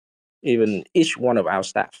ourselves, even each one of our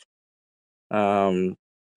staff. Um,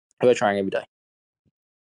 we're trying every day,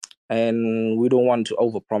 and we don't want to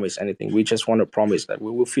overpromise anything. We just want to promise that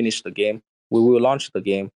we will finish the game. We will launch the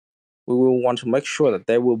game. We will want to make sure that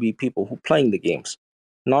there will be people who playing the games,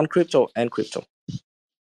 non-crypto and crypto.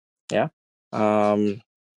 Yeah. Um,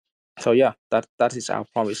 so yeah, that is our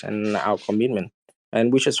promise and our commitment,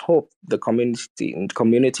 and we just hope the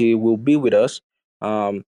community will be with us.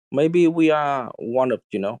 Maybe we are one of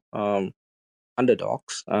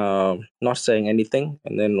underdogs, not saying anything,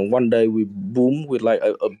 and then one day we boom with like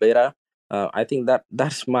a beta. I think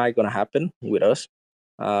that's might gonna happen with us.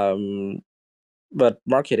 um, but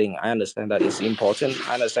marketing, I understand that is important.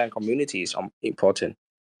 I understand community is important.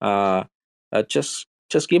 uh, just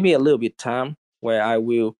give me a little bit time where I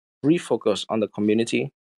will refocus on the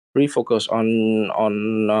community, refocus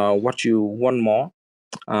on what you want more.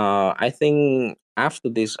 I think after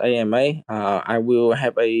this AMA, I will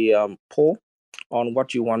have a poll on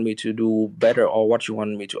what you want me to do better or what you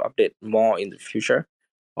want me to update more in the future,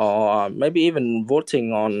 or maybe even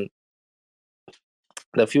voting on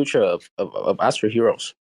the future of Astro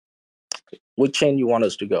Heroes. Which chain you want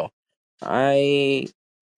us to go? I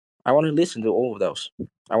I want to listen to all of those.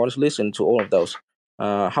 I want to listen to all of those.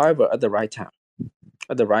 However, at the right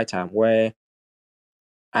time, where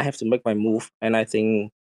I have to make my move, and I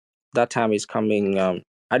think that time is coming.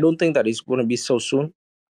 I don't think that it's going to be so soon.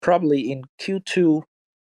 Probably in Q2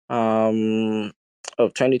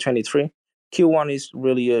 of 2023. Q1 is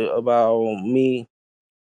really about me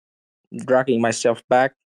dragging myself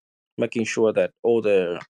back, making sure that all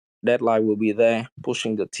the deadline will be there,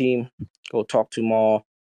 pushing the team, go talk to more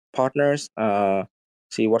partners,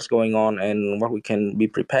 see what's going on and what we can be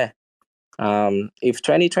prepared. If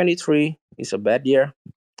 2023 is a bad year,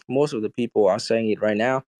 most of the people are saying it right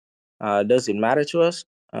now. Does it matter to us?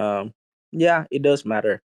 Yeah, it does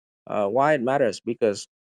matter. Why it matters? Because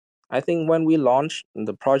I think when we launch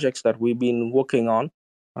the projects that we've been working on,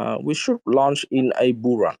 we should launch in a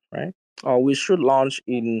bull run, right? Or we should launch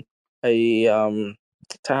in a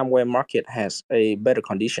time where market has a better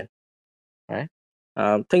condition, right?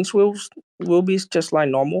 Things will be just like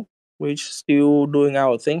normal. We're still doing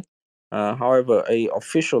our thing. However, a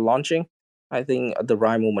official launching, I think at the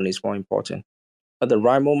right moment is more important. At the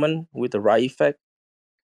right moment with the right effect,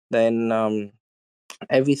 then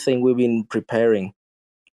everything we've been preparing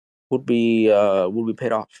would be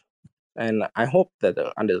paid off. And I hope that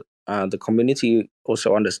the community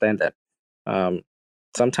also understand that. Um,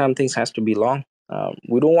 Sometimes things has to be long.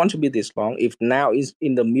 We don't want to be this long. If now is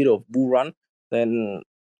in the middle of bull run, then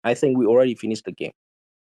I think we already finished the game.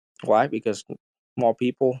 Why? Because more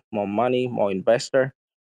people, more money, more investor.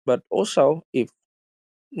 But also, if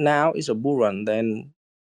now is a bull run, then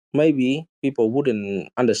maybe people wouldn't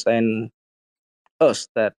understand us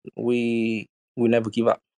that we never give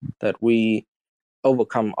up, that we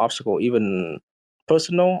overcome obstacle, even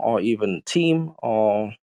personal or even team,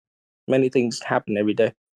 or many things happen every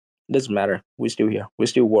day. Doesn't matter. We're still here. We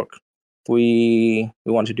still work. We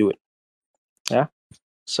want to do it. Yeah.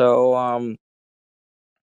 So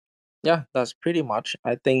yeah, that's pretty much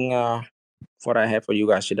I think what I have for you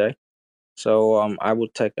guys today. So I will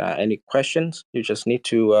take any questions. You just need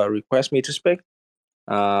to request me to speak.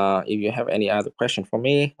 If you have any other question for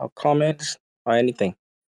me or comments or anything,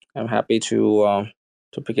 I'm happy to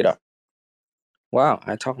pick it up. Wow,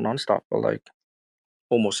 I talk nonstop for like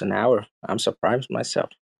almost an hour. I'm surprised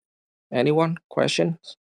myself. Anyone?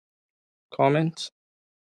 Questions? Comments?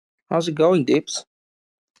 How's it going, Dips?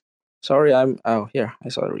 Sorry, I'm. Oh, here. I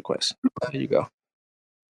saw the request. Here you go.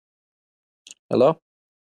 Hello?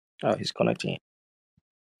 Oh, he's connecting.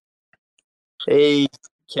 Hey,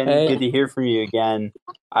 Kenny, Hey, good to hear from you again.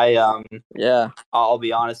 I yeah, I'll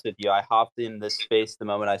be honest with you. I hopped in this space the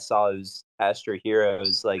moment I saw it was Astro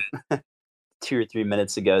Heroes like 2 or 3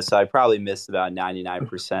 minutes ago, so I probably missed about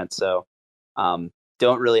 99%. So um,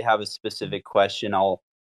 don't really have a specific question. I'll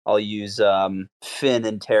use Finn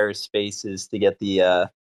and Terra Spaces to get the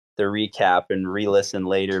recap and re-listen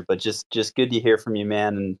later. But just good to hear from you,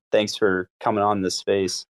 man, and thanks for coming on this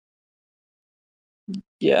space.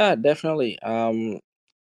 yeah, definitely.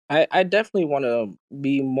 I definitely want to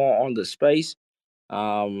be more on the space.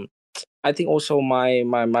 Um, I think also my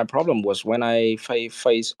problem was when I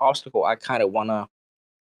face obstacle, I kind of wanna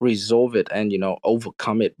resolve it and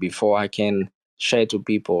overcome it before I can share to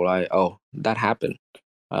people like, oh, that happened.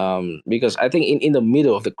 Because I think in the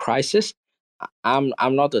middle of the crisis, I'm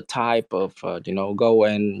not the type of go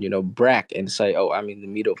and brag and say, oh, I'm in the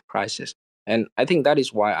middle of crisis. And I think that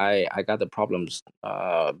is why I got the problems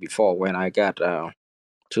before when I got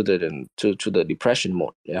to the depression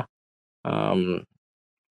mode. Yeah. Um,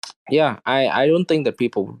 yeah, I don't think that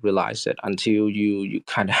people realize it until you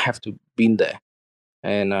kind of have to been there.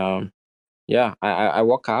 And yeah, I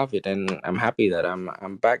walk out of it, and I'm happy that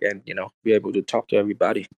I'm back and be able to talk to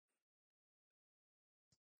everybody.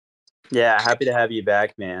 Yeah, happy to have you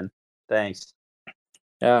back, man. Thanks.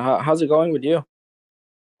 How's it going with you?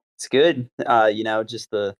 It's good.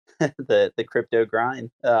 Just the the crypto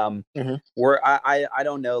grind. Mm-hmm. I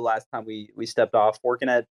don't know. Last time we stepped off, working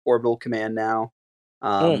at Orbital Command now,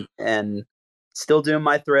 Mm, and still doing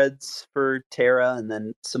my threads for Terra, and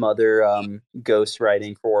then some other ghost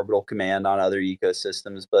writing for Orbital Command on other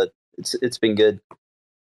ecosystems. But it's been good.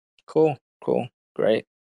 cool, cool, great,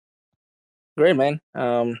 great, man.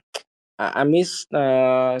 I miss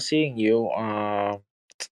seeing you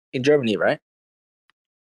in Germany, right?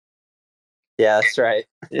 Yeah, that's right.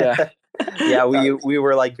 Yeah. Yeah, we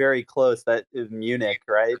were like very close. That Munich,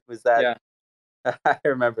 right? Was that? Yeah, I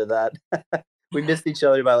remember that. We missed each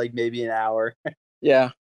other by like maybe an hour.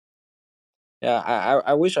 yeah, yeah.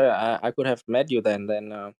 I wish I could have met you then.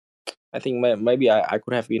 Then I think maybe I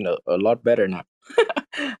could have been a lot better now.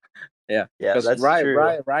 Yeah, Yeah, because that's true.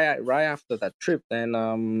 right after that trip,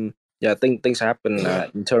 then yeah, things happen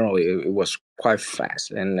internally. It was quite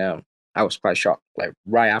fast, and I was quite shocked. Like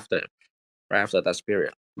right after that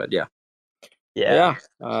period. But yeah, Yeah.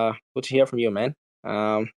 yeah. Good to hear from you, man.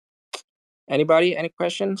 Anybody? Any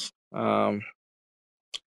questions? All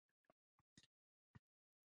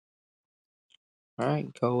right,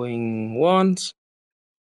 going once.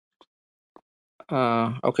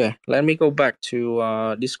 Okay. Let me go back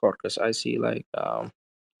to Discord because I see like a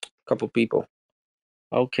couple people.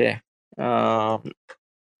 Okay. Um,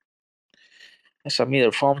 I submitted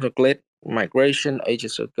a form to click migration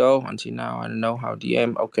ages ago. Until now, I don't know how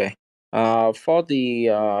DM. Okay. For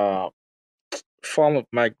the form of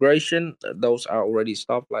migration, those are already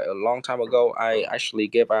stopped like a long time ago. I actually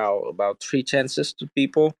gave out about three chances to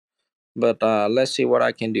people, but let's see what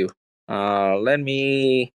I can do. Let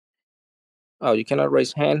me. Oh, you cannot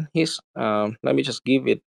raise hand. His. Let me just give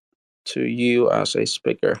it to you as a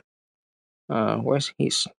speaker. Where's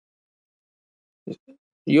his?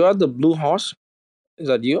 You are the blue horse. Is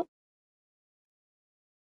that you?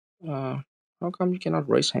 Uh, how come you cannot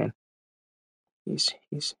raise hand? He's.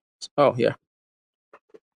 Oh, yeah.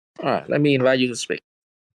 All right. Let me invite you to speak.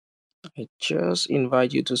 I just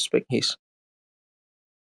invite you to speak. His.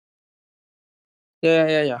 Yeah,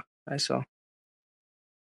 yeah, yeah. I saw.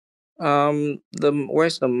 The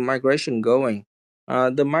where's the migration going?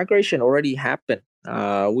 The migration already happened.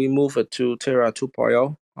 We moved it to Terra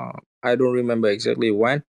 2.0. I don't remember exactly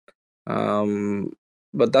when. Um,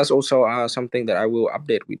 but that's also something that I will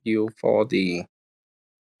update with you for the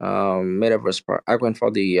metaverse part. I went for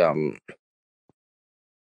the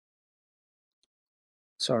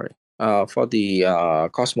sorry, for the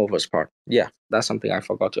Cosmoverse part. Yeah, that's something I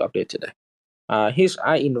forgot to update today. Here's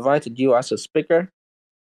I invited you as a speaker.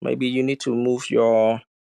 Maybe you need to move your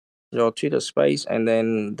Twitter space, and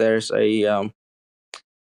then there's a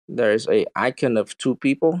icon of two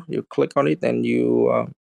people. You click on it, and you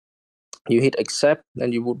hit accept,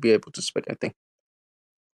 then you would be able to speak. I think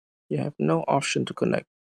you have no option to connect.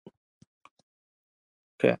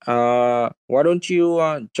 Okay. Why don't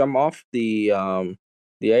you jump off the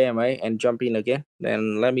AMA and jump in again?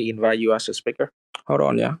 Then let me invite you as a speaker. Hold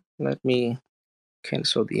on, yeah. Let me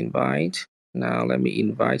cancel the invite. Now let me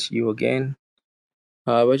invite you again.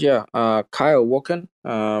 But yeah, Kyle Woken.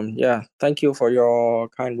 Yeah, thank you for your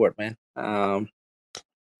kind word, man.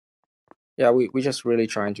 Yeah, we just really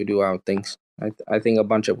trying to do our things. I think a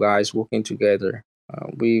bunch of guys working together.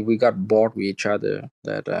 We got bored with each other.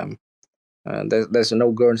 That there's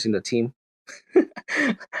no girls in the team.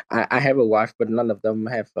 I have a wife, but none of them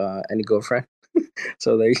have any girlfriend.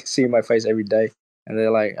 So they see my face every day, and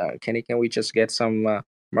they're like, "Kenny, can we just get some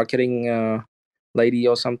marketing lady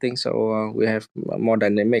or something so we have more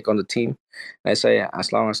dynamic on the team?" I say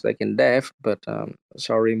as long as they can dev, but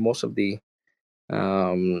sorry, most of the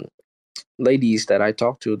um, ladies that I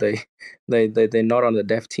talk to, they're not on the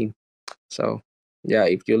dev team. So yeah,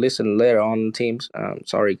 if you listen later on teams,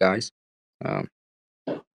 sorry guys. Um,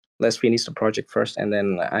 let's finish the project first, and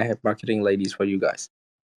then I have marketing ladies for you guys.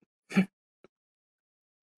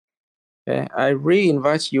 Okay, I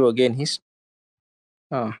re-invite you again.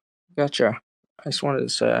 Oh, gotcha. I just wanted to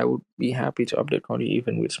say I would be happy to update on you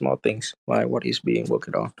even with small things like what is being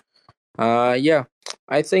worked on. Yeah,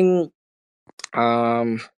 I think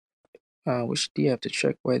which do you have to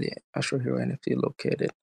check where the Astro Hero NFT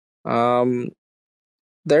located?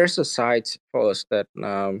 There's a site for us that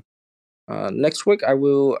next week I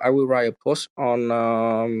will write a post on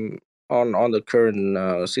the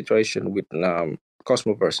current situation with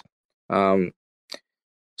Cosmoverse. Um,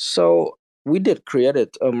 so we did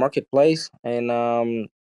created a marketplace, and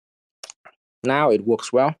now it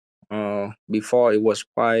works well. Before it was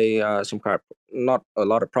quite some kind of, not a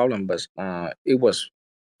lot of problem, but it was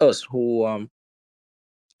us who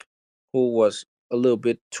was a little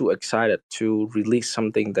bit too excited to release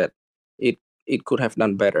something that it it could have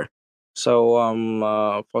done better. So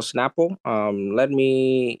for Snapple, let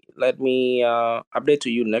me update to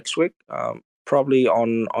you next week, probably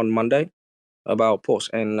on Monday about post,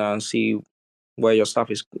 and see where your stuff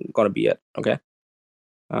is gonna be at. Okay.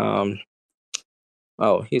 Um,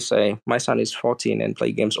 oh, he say my son is 14 and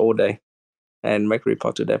play games all day and make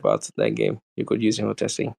report to dev about that game. You could use him for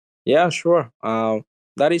testing. Yeah, sure.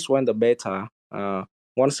 That is when the beta.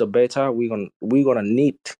 Once the beta, we're gonna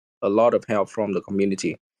need a lot of help from the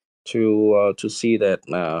community to see that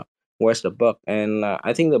where's the bug, and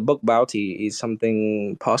I think the bug bounty is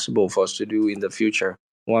something possible for us to do in the future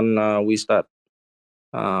when we start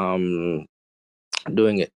um,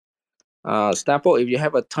 doing it. Snapple, if you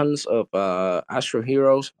have a tons of Astro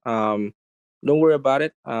heroes, don't worry about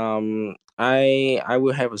it. I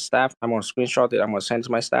will have a staff. I'm gonna screenshot it. I'm gonna send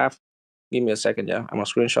to my staff. Give me a second, yeah. I'm gonna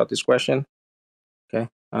screenshot this question. Okay.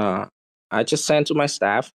 I just sent to my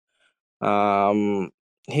staff. Um,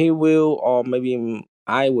 he will, or maybe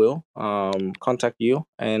I will, contact you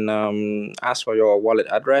and ask for your wallet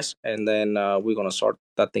address, and then we're gonna sort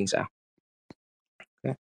that things out.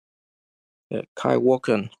 Okay. Yeah, Kai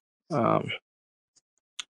Walken. Um,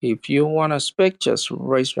 If you want to speak, just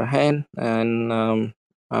raise your hand, and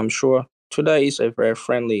I'm sure today is a very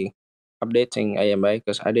friendly updating AMA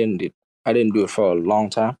because I didn't do it for a long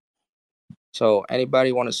time. So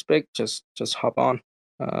anybody want to speak, just hop on,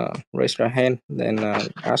 raise your hand, then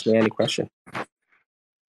ask me any question.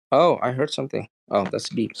 Oh, I heard something. Oh, that's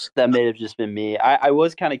beeps. That may have just been me. I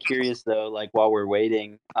was kind of curious though, like while we're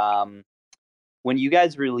waiting, when you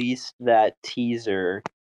guys released that teaser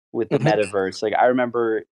with the metaverse, like I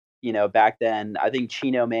remember, back then, I think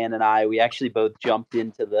Chino Man and we actually both jumped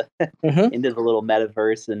into the Mm-hmm. into the little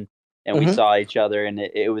metaverse, and we saw each other, and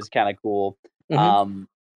it was kind of cool.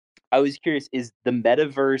 I was curious, is the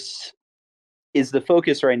metaverse, is the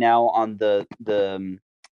focus right now on the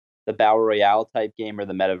battle royale type game or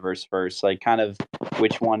the metaverse first? Like, kind of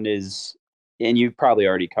which one is? And you probably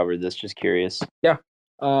already covered this. Just curious. Yeah.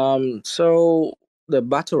 So the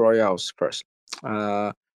battle royales first.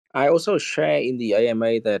 I also share in the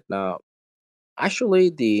AMA that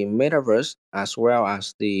actually the metaverse as well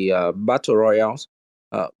as the battle royales,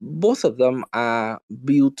 both of them are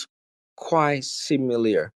built quite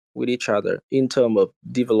similar with each other in terms of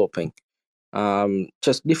developing,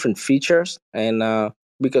 just different features, and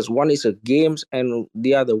because one is a games and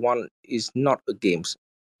the other one is not a games,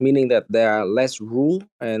 meaning that there are less rule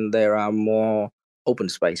and there are more open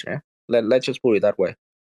space. Yeah? Let's just put it that way.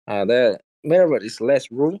 The metaverse is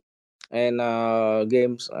less rule, and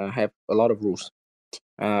games have a lot of rules.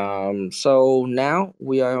 So now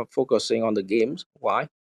we are focusing on the games. Why?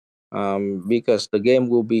 Because the game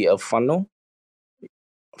will be a funnel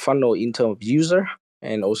in terms of user,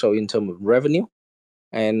 and also in terms of revenue,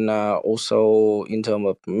 and also in terms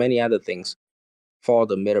of many other things for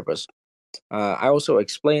the metaverse. I also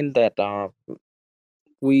explained that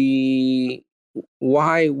we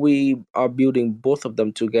why we are building both of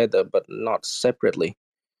them together but not separately,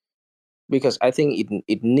 because I think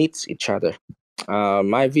it needs each other.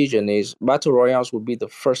 My vision is battle royales will be the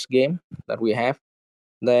first game that we have.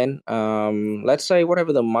 Then let's say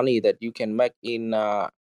whatever the money that you can make in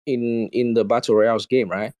the battle royales game,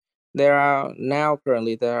 right? There are now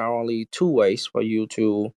currently there are only two ways for you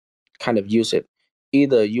to kind of use it.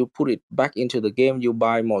 Either you put it back into the game, you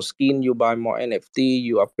buy more skin, you buy more NFT,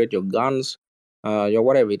 you upgrade your guns, your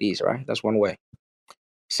whatever it is, right? That's one way.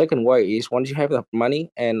 Second way is once you have the money,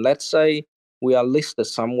 and let's say we are listed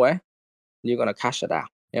somewhere, you're gonna cash it out.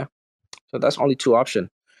 Yeah. So that's only two options.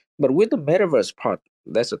 But with the metaverse part,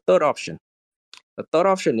 there's a third option. The third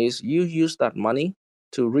option is you use that money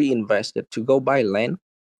to reinvest it, to go buy land,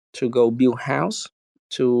 to go build house,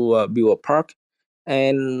 to build a park,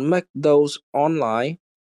 and make those online,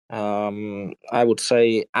 I would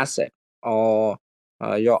say, asset or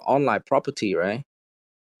your online property, right,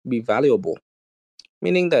 be valuable.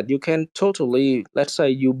 Meaning that you can totally, let's say,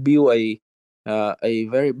 you build a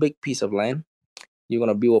very big piece of land, you're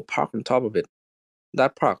gonna build a park on top of it.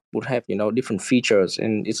 That park would have different features,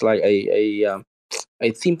 and it's like a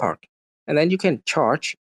theme park. And then you can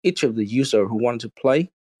charge each of the user who want to play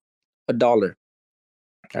 $1,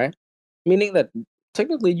 right? Meaning that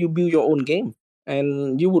technically you build your own game,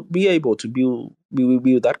 and you would be able to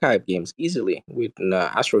build that kind of games easily with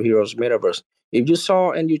Astro Heroes Metaverse. If you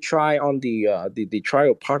saw and you try on the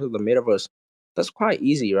trial part of the metaverse, that's quite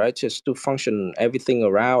easy, right? Just to function everything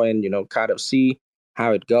around and kind of see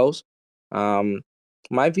how it goes. Um,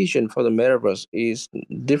 my vision for the metaverse is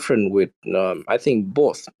different with I think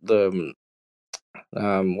both the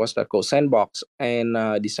what's that called, sandbox and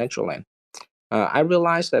Decentraland. I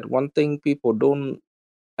realized that one thing people don't,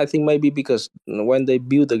 I think maybe because when they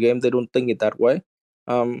build the game, they don't think it that way.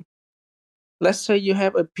 Um, let's say you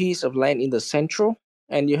have a piece of land in the central,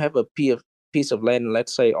 and you have a piece of land,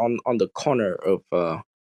 let's say on the corner of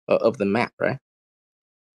the map, right?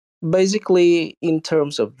 Basically, in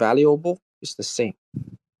terms of valuable, it's the same.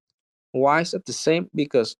 Why is it the same?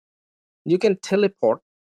 Because you can teleport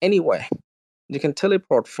anywhere. You can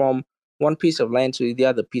teleport from one piece of land to the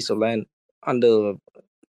other piece of land under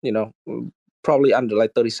you know, probably under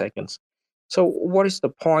like 30 seconds. So, what is the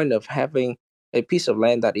point of having a piece of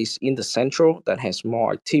land that is in the central that has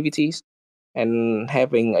more activities and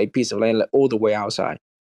having a piece of land like all the way outside?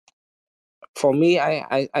 For me,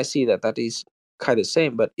 I see that that is kind of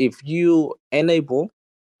same. But if you enable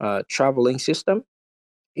traveling system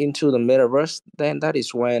into the metaverse, then that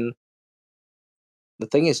is when the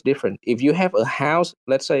thing is different. If you have a house,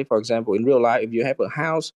 let's say for example in real life, if you have a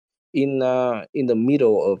house in the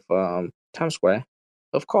middle of Times Square,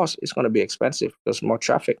 of course it's going to be expensive because more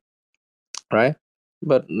traffic, right?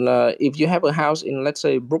 But if you have a house in, let's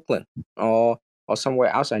say, Brooklyn or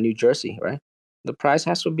somewhere outside New Jersey, right, the price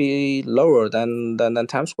has to be lower than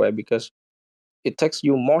Times Square because it takes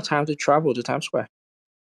you more time to travel to Times Square.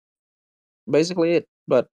 Basically it.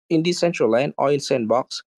 But in Decentraland or in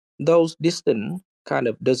Sandbox, those distance kind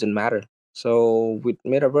of doesn't matter. So with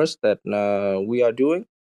Metaverse that we are doing,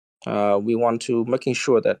 we want to making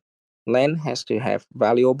sure that land has to have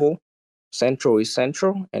valuable, central is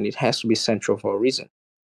central, and it has to be central for a reason.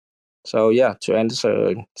 So yeah, to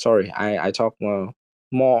answer, sorry, I talk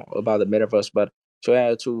more about the metaverse, but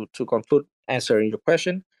to conclude answering your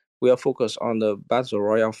question, we are focused on the battle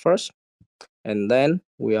royale first, and then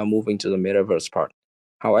we are moving to the metaverse part.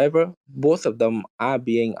 However, both of them are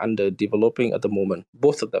being under developing at the moment.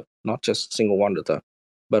 Both of them, not just single one of them,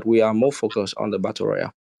 but we are more focused on the battle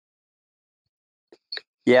royale.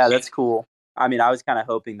 Yeah, that's cool. I mean, I was kind of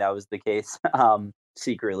hoping that was the case,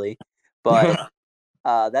 secretly, but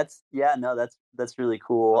that's yeah, no, that's really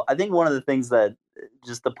cool. I think one of the things that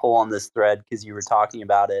just to pull on this thread because you were talking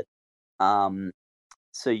about it, um,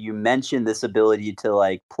 so you mentioned this ability to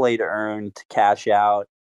like play to earn to cash out.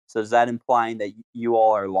 So is that implying that you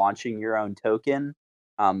all are launching your own token?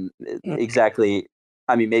 Exactly.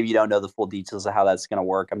 I mean, maybe you don't know the full details of how that's going to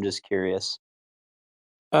work. I'm just curious.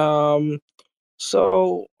 Um,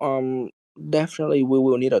 so definitely we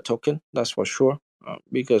will need a token. That's for sure,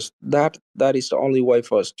 because that is the only way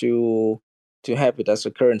for us to have it as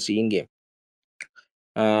a currency in game.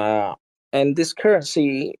 Uh, and this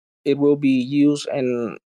currency, it will be used.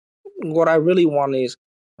 And what I really want is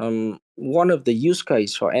one of the use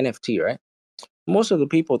case for NFT, right? Most of the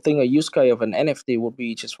people think a use case of an NFT would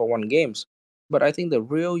be just for one games, but I think the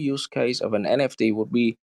real use case of an NFT would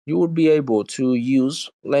be you would be able to use,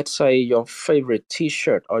 let's say, your favorite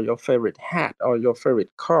T-shirt or your favorite hat or your favorite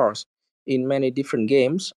cars in many different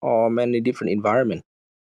games or many different environment.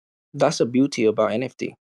 That's the beauty about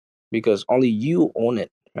NFT because only you own it,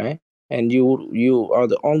 right? And you are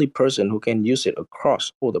the only person who can use it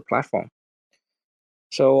across all the platform.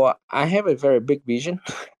 So I have a very big vision,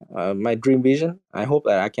 my dream vision. I hope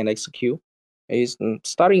that I can execute. Is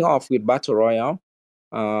starting off with battle royale.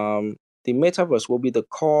 The metaverse will be the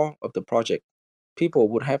core of the project. People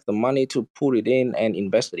would have the money to put it in and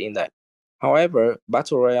invest it in that. However,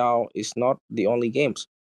 Battle Royale is not the only games.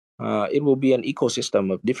 It will be an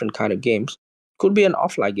ecosystem of different kind of games. Could be an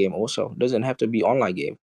offline game also. Doesn't have to be online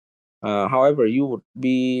game. However, you would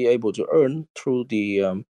be able to earn through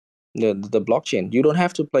the blockchain. You don't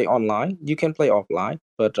have to play online. You can play offline,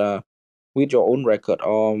 but with your own record.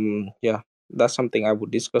 Yeah, that's something I would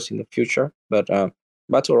discuss in the future. But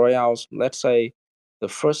battle royales, let's say, the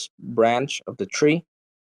first branch of the tree,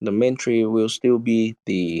 the main tree will still be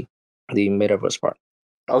the metaverse part.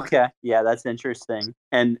 Okay, yeah, that's interesting.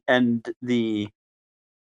 And the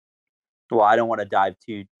well, I don't want to dive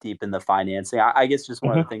too deep in the financing. I guess just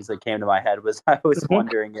one of the things that came to my head was I was Mhm.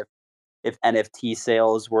 wondering if NFT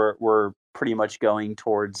sales were pretty much going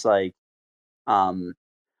towards like um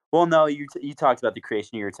well, no, you talked about the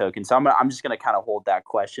creation of your token, so I'm just gonna kind of hold that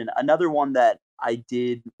question. Another one that I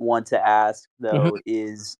did want to ask Mhm. though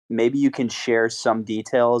is maybe you can share some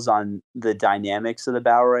details on the dynamics of the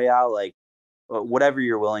battle royale, like whatever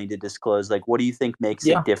you're willing to disclose. Like, what do you think makes it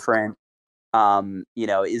Yeah, different?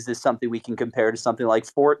 Is this something we can compare to something like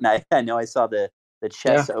Fortnite? I know I saw the yeah,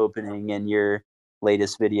 chess opening in your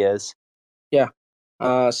latest videos. yeah.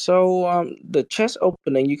 So the chest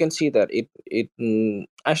opening, you can see that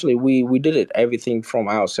actually we did it everything from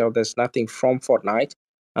ourselves. There's nothing from Fortnite.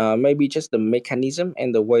 Maybe just the mechanism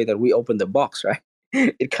and the way that we open the box, right?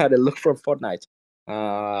 It kind of looked from Fortnite.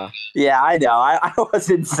 Uh, Yeah, I know. I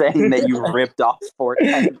wasn't saying that you ripped off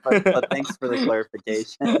Fortnite, but thanks for the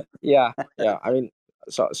clarification. yeah, yeah. I mean,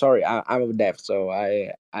 sorry, I'm a deaf, so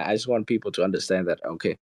I just want people to understand that.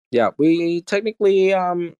 Okay, yeah, we technically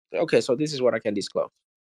okay. So this is what I can disclose.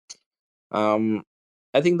 Um,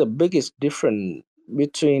 I think the biggest difference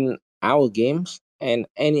between our games and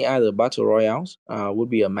any other battle royales would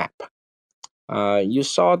be a map. You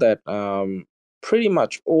saw that pretty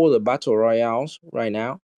much all the battle royales right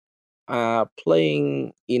now are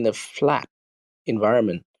playing in a flat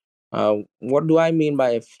environment. What do I mean by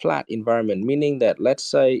a flat environment? Meaning that, let's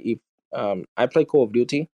say, if I play Call of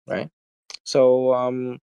Duty, right?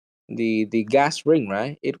 So the gas ring,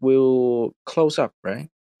 right? It will close up, right?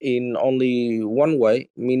 In only one way,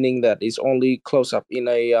 meaning that it's only close up in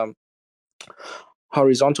a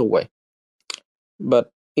horizontal way.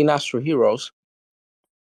 But in Astro Heroes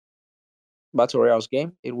Battle Royale's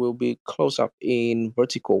game, it will be close up in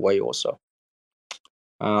vertical way also.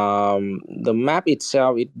 The map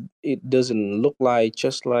itself, it doesn't look like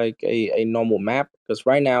just like a normal map, because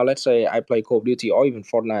right now, let's say I play Call of Duty or even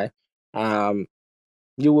Fortnite, um,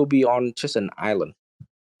 you will be on just an island.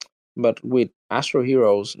 But with Astro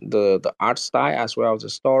Heroes, the art style as well as the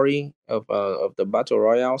story of the battle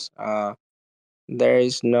royales, there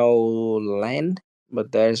is no land,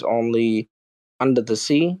 but there is only under the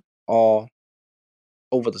sea or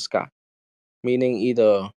over the sky. Meaning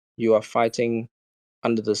either you are fighting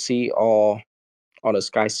under the sea or on a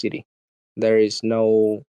sky city. There is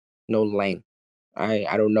no land.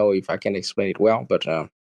 I don't know if I can explain it well, but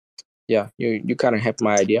yeah, you kind of have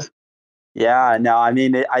my idea. Yeah, no, I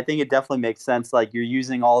mean, I think it definitely makes sense. Like you're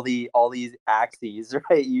using all these axes,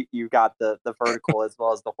 right? You got the vertical as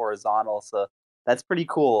well as the horizontal, so that's pretty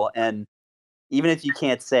cool. And even if you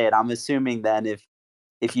can't say it, I'm assuming then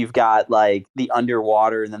if you've got like the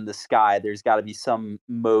underwater and then the sky, there's got to be some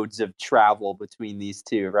modes of travel between these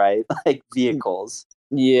two, right? Like vehicles.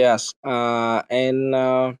 Yes, and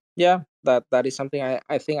yeah, that is something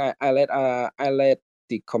I think I let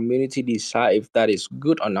the community decide if that is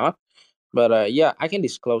good or not. But yeah, I can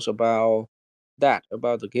disclose about that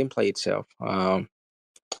about the gameplay itself.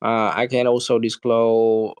 I can also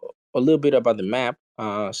disclose a little bit about the map.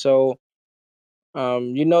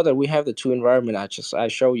 You know that we have the two environment. I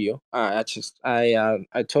show you. I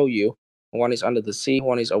told you, one is under the sea,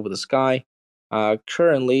 one is over the sky.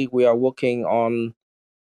 Currently, we are working on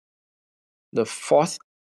the fourth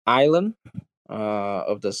island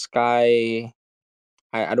of the sky.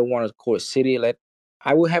 I don't want to call it city.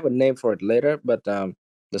 I will have a name for it later, but the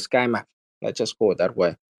sky map. Let's just call it that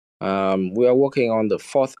way. We are working on the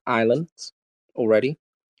fourth island already.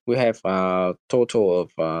 We have a total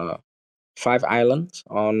of five islands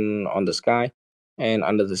on the sky and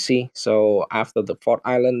under the sea. So after the fourth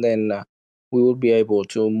island, then we will be able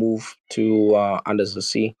to move to under the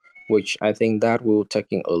sea, which I think that will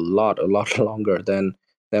taking a lot longer than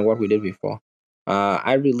what we did before.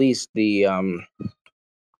 I released the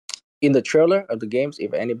in the trailer of the games.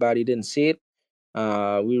 If anybody didn't see it,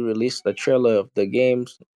 we released the trailer of the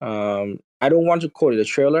games. I don't want to call it a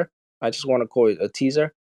trailer. I just want to call it a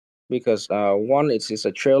teaser because one, it's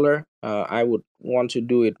a trailer. I would want to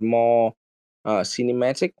do it more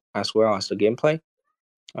cinematic as well as the gameplay.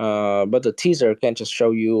 But the teaser can just show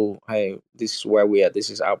you, hey, this is where we are. This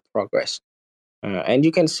is our progress. And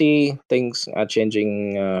you can see things are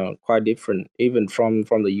changing quite different, even from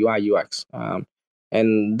the UI UX.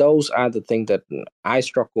 And those are the things that I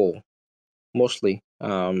struggle mostly.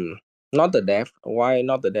 Not the dev. Why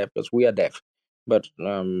not the dev? Because we are dev. But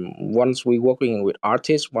once we working with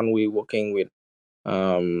artists, when we working with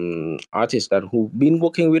artists that who've been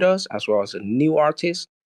working with us, as well as a new artist,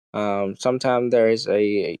 sometimes there is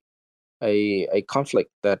a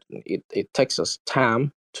conflict that it takes us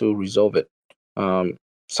time to resolve it.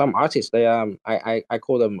 Some artists, they are, I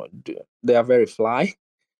call them, they are very fly.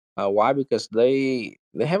 Why? Because they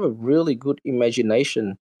have a really good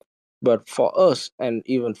imagination, but for us and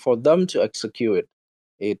even for them to execute it,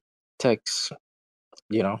 it takes,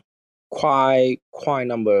 you know, quite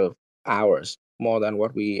number of hours more than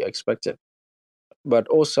what we expected. But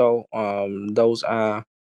also, those are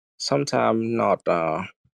sometimes not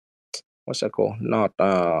what's that called? Not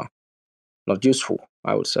useful,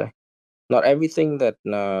 I would say. Not everything that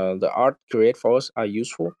the art create for us are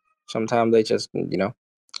useful. Sometimes they just,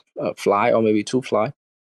 fly, or maybe too fly.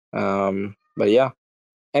 But yeah,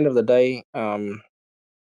 end of the day,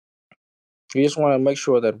 we just want to make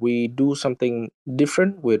sure that we do something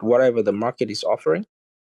different with whatever the market is offering,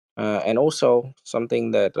 and also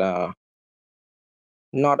something that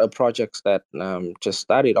not a project that just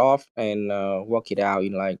started off and work it out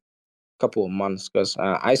in like a couple of months. Because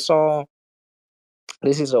I saw,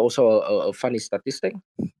 this is also a funny statistic.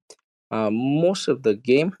 Most of the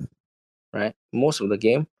game, right? Most of the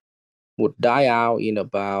game would die out in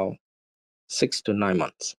about 6 to 9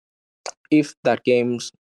 months if that game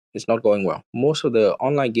is not going well. Most of the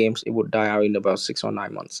online games, it would die out in about 6 or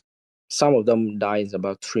 9 months. Some of them die in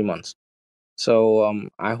about 3 months. So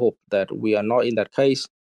I hope that we are not in that case.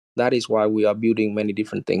 That is why we are building many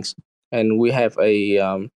different things, and we have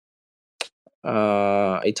a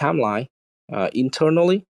timeline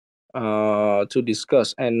internally to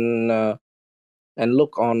discuss and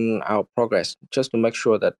look on our progress, just to make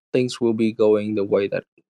sure that things will be going the way that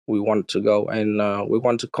we want to go, and we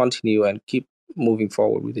want to continue and keep moving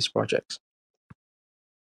forward with these projects.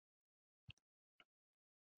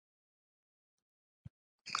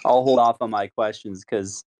 I'll hold off on my questions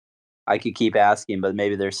because I could keep asking, but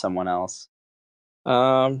maybe there's someone else.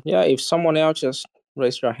 Yeah, if someone else just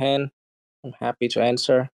raise your hand, I'm happy to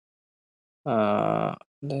answer.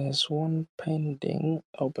 There's one pending,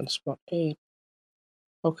 open spot 8.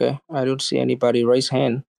 Okay, I don't see anybody raise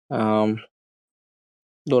hand. Don't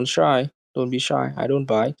shy, don't be shy. I don't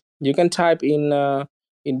bite. You can type in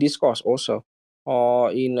Discord also,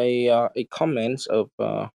 or in a comments of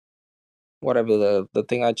whatever the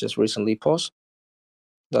thing I just recently post.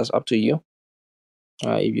 That's up to you.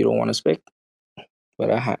 If you don't want to speak,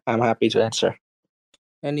 but I'm happy to answer.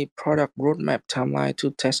 Any product roadmap timeline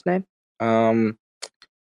to testnet?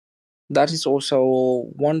 That is also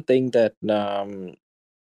one thing that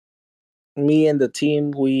me and the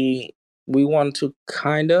team, we want to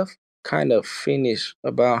kind of finish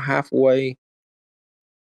about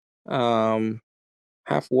um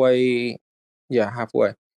halfway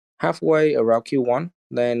halfway around Q1.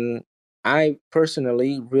 Then I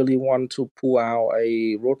personally really want to pull out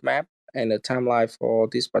a roadmap and a timeline for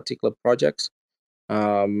these particular projects.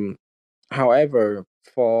 um However,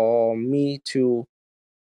 for me to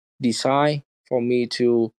decide, for me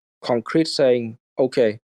to concrete saying,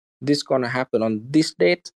 okay, this gonna happen on this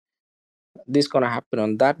date, this gonna happen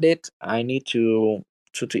on that date, I need to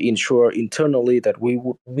ensure internally that we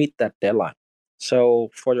would meet that deadline. So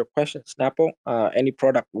for your question, Snapple, any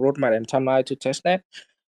product roadmap and timeline to testnet,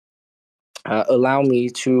 allow me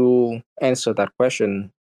to answer that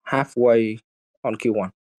question halfway on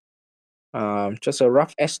Q1. Just a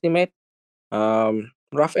rough estimate.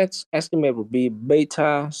 Estimate would be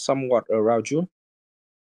beta somewhat around June.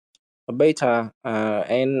 A beta,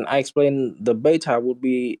 and I explained the beta would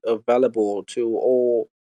be available to all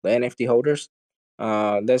the NFT holders.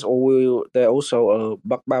 There's also a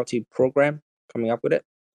bug bounty program coming up with it.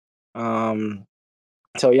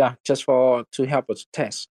 So yeah, just for to help us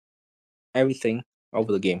test everything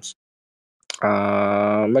over the games,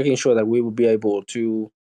 making sure that we will be able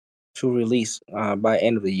to release by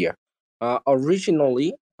end of the year.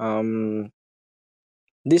 Originally,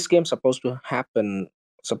 this game supposed to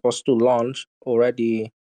launch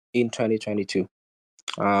already in 2022.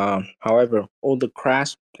 However, all the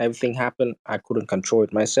crash, everything happened. I couldn't control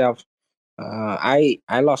it myself. I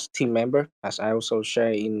lost team member, as I also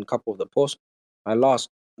share in a couple of the posts. I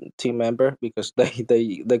lost team member because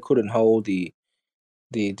they couldn't hold the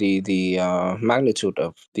magnitude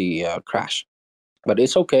of the crash. But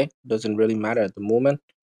it's okay. Doesn't really matter at the moment.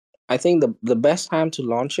 I think the best time to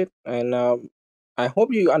launch it, and I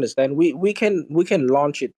hope you understand. We can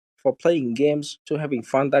launch it for playing games to having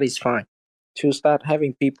fun. That is fine. To start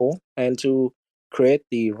having people and to create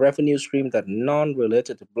the revenue stream that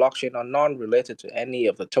non-related to blockchain or non-related to any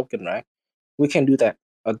of the token, right? We can do that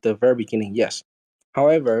at the very beginning. Yes.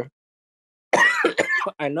 However,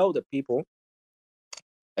 I know that people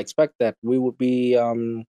expect that we will be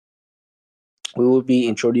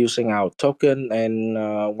introducing our token, and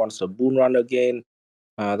once the bull run again,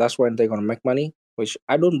 that's when they're gonna make money. Which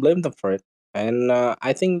I don't blame them for it, and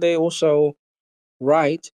I think they also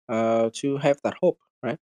right to have that hope,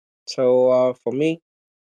 right? So for me,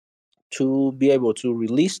 to be able to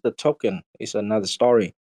release the token is another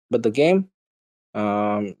story, but the game,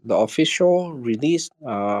 the official release,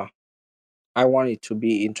 I want it to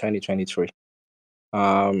be in 2023.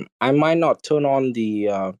 I might not turn on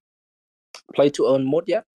the play to earn mode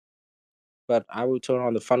yet, but I will turn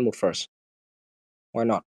on the fun mode first. Why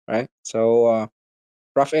not, right? So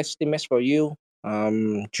rough estimates for you.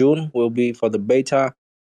 June will be for the beta,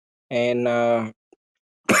 and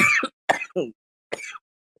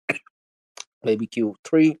maybe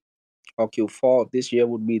Q3 or Q4 this year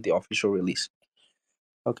would be the official release.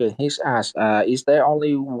 Okay, he's asked, is there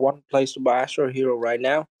only one place to buy Astro Hero right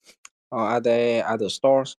now? Or are there other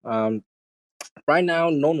stores? Right now,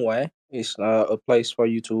 Nonway is a place for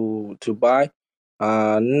you to buy.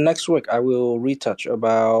 Next week, I will retouch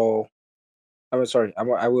about. I'm sorry,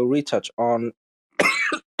 I will retouch on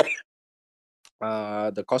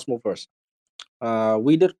the Cosmoverse.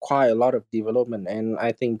 We did quite a lot of development, and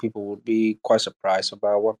I think people would be quite surprised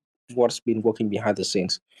about what's been working behind the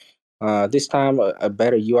scenes. This time, a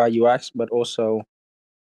better UI UX, but also,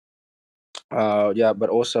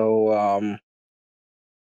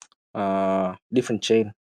 different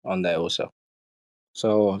chain on there also.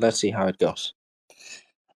 So let's see how it goes.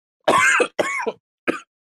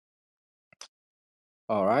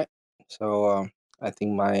 All right. So I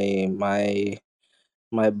think my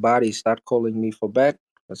body start calling me for bed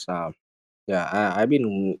because yeah, I've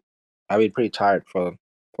been pretty tired for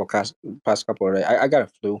past couple of days. I got a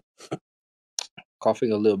flu,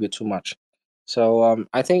 coughing a little bit too much. So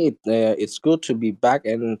I think it's good to be back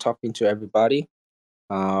and talking to everybody.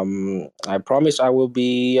 I promise I will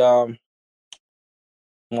be more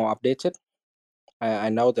updated. I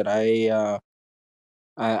know that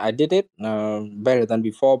I did it better than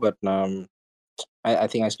before, but I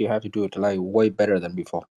think I still have to do it like way better than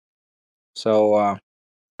before. So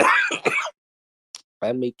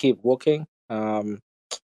let me keep working.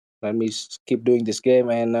 Let me keep doing this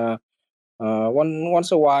game, and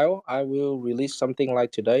once a while I will release something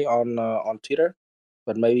like today on Twitter,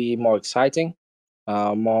 but maybe more exciting,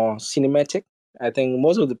 more cinematic. I think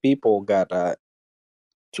most of the people got to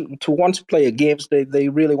want to play a games. They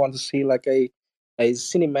really want to see like a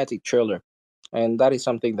cinematic trailer, and that is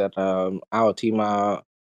something that our team are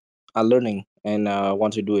learning and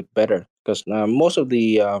want to do it better because most of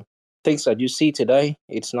the things that you see today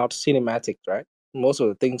it's not cinematic, right? Most of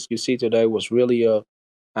the things you see today was really our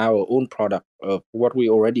own product of what we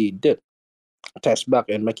already did, test back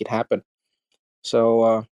and make it happen.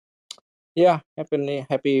 So yeah,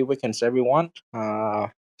 happy weekends everyone.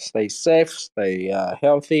 Stay safe, stay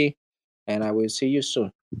healthy, and I will see you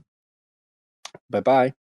soon. Bye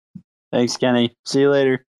bye. Thanks, Kenny. See you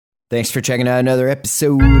later. Thanks for checking out another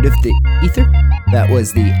episode of The Ether. That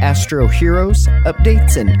was the Astro Heroes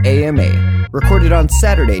Updates and AMA, recorded on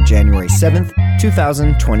Saturday, January 7th,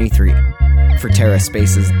 2023. For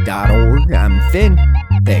TerraSpaces.org, I'm Finn.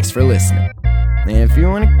 Thanks for listening. And if you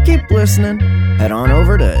want to keep listening, head on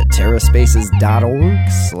over to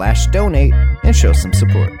TerraSpaces.org/donate and show some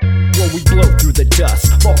support. When we blow through the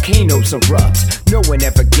dust, volcanoes erupt. No one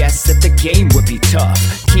ever guessed that the game would be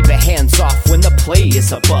tough. Keep your hands off when the play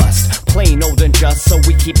is a bust. Plain old and just, so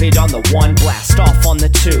we keep it on the 1. Blast off on the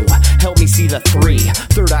 2. Help me see the 3.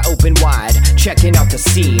 Third eye open wide, checking out the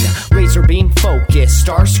scene. Razor beam focus,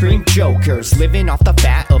 Starscream jokers, living off the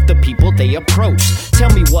fat of the people they approach. Tell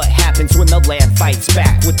me what happens when the land fights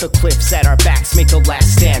back. With the cliffs at our backs, make the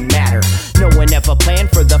last stand matter. No one ever planned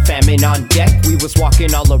for the famine on deck. We was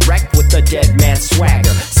walking all erect with the dead man swagger.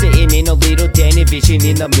 Sitting in a little den,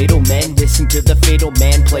 envisioning the middlemen. Listen to the fatal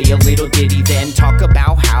man play a little ditty, then talk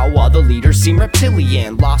about how all the leaders seem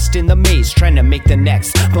reptilian, lost in the maze, trying to make the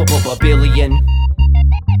next billion.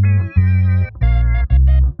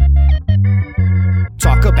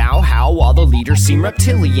 Talk about how all the leaders seem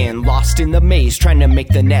reptilian, lost in the maze, trying to make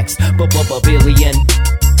the next billion.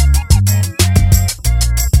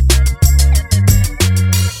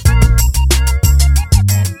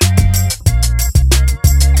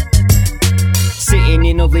 Sitting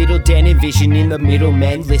in a little den, envisioning the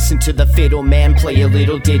middlemen. Listen to the fiddle man play a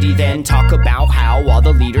little ditty, then talk about how all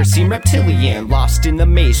the leaders seem reptilian, lost in the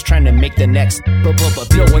maze trying to make the next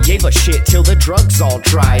No one gave a shit till the drugs all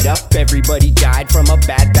dried up. Everybody died from a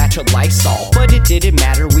bad batch of Lysol, but it didn't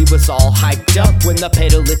matter, we was all hyped up. When the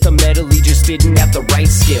pedal hit the metal, he just didn't have the right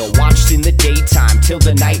skill. Watched in the daytime till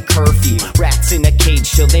the night curfew. Rats in a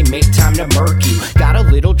cage till they make time to murk you. Got a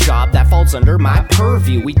little job that falls under my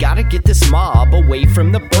purview. We gotta get this mob away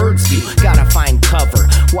from the bird's view. Gotta find cover,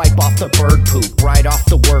 wipe off the bird poop, right off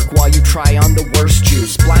the work while you try on the worst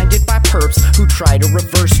juice. Blinded by perps who try to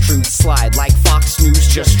reverse truth, slide like Fox News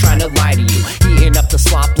just trying to lie to you. Eating up the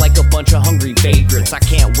slop like a bunch of hungry vagrants. I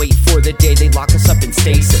can't wait for the day they lock us up in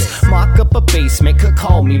stasis. Mock up a basement, could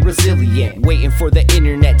call me resilient. Waiting for the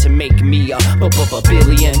internet to make me a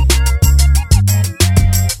billion.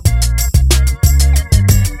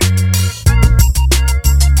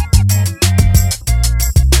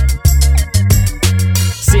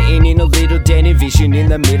 Sitting in a little den, envisioning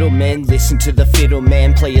the middlemen. Listen to the fiddle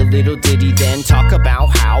man play a little ditty, then talk about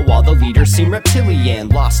how all the leaders seem reptilian,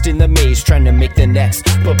 lost in the maze trying to make the next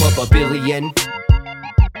billion.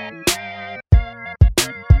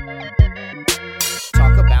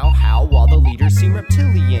 Talk about how all the leaders seem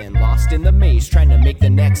reptilian, lost in the maze trying to make the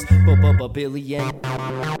next billion.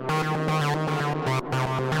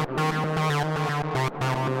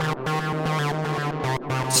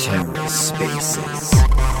 TerraSpaces.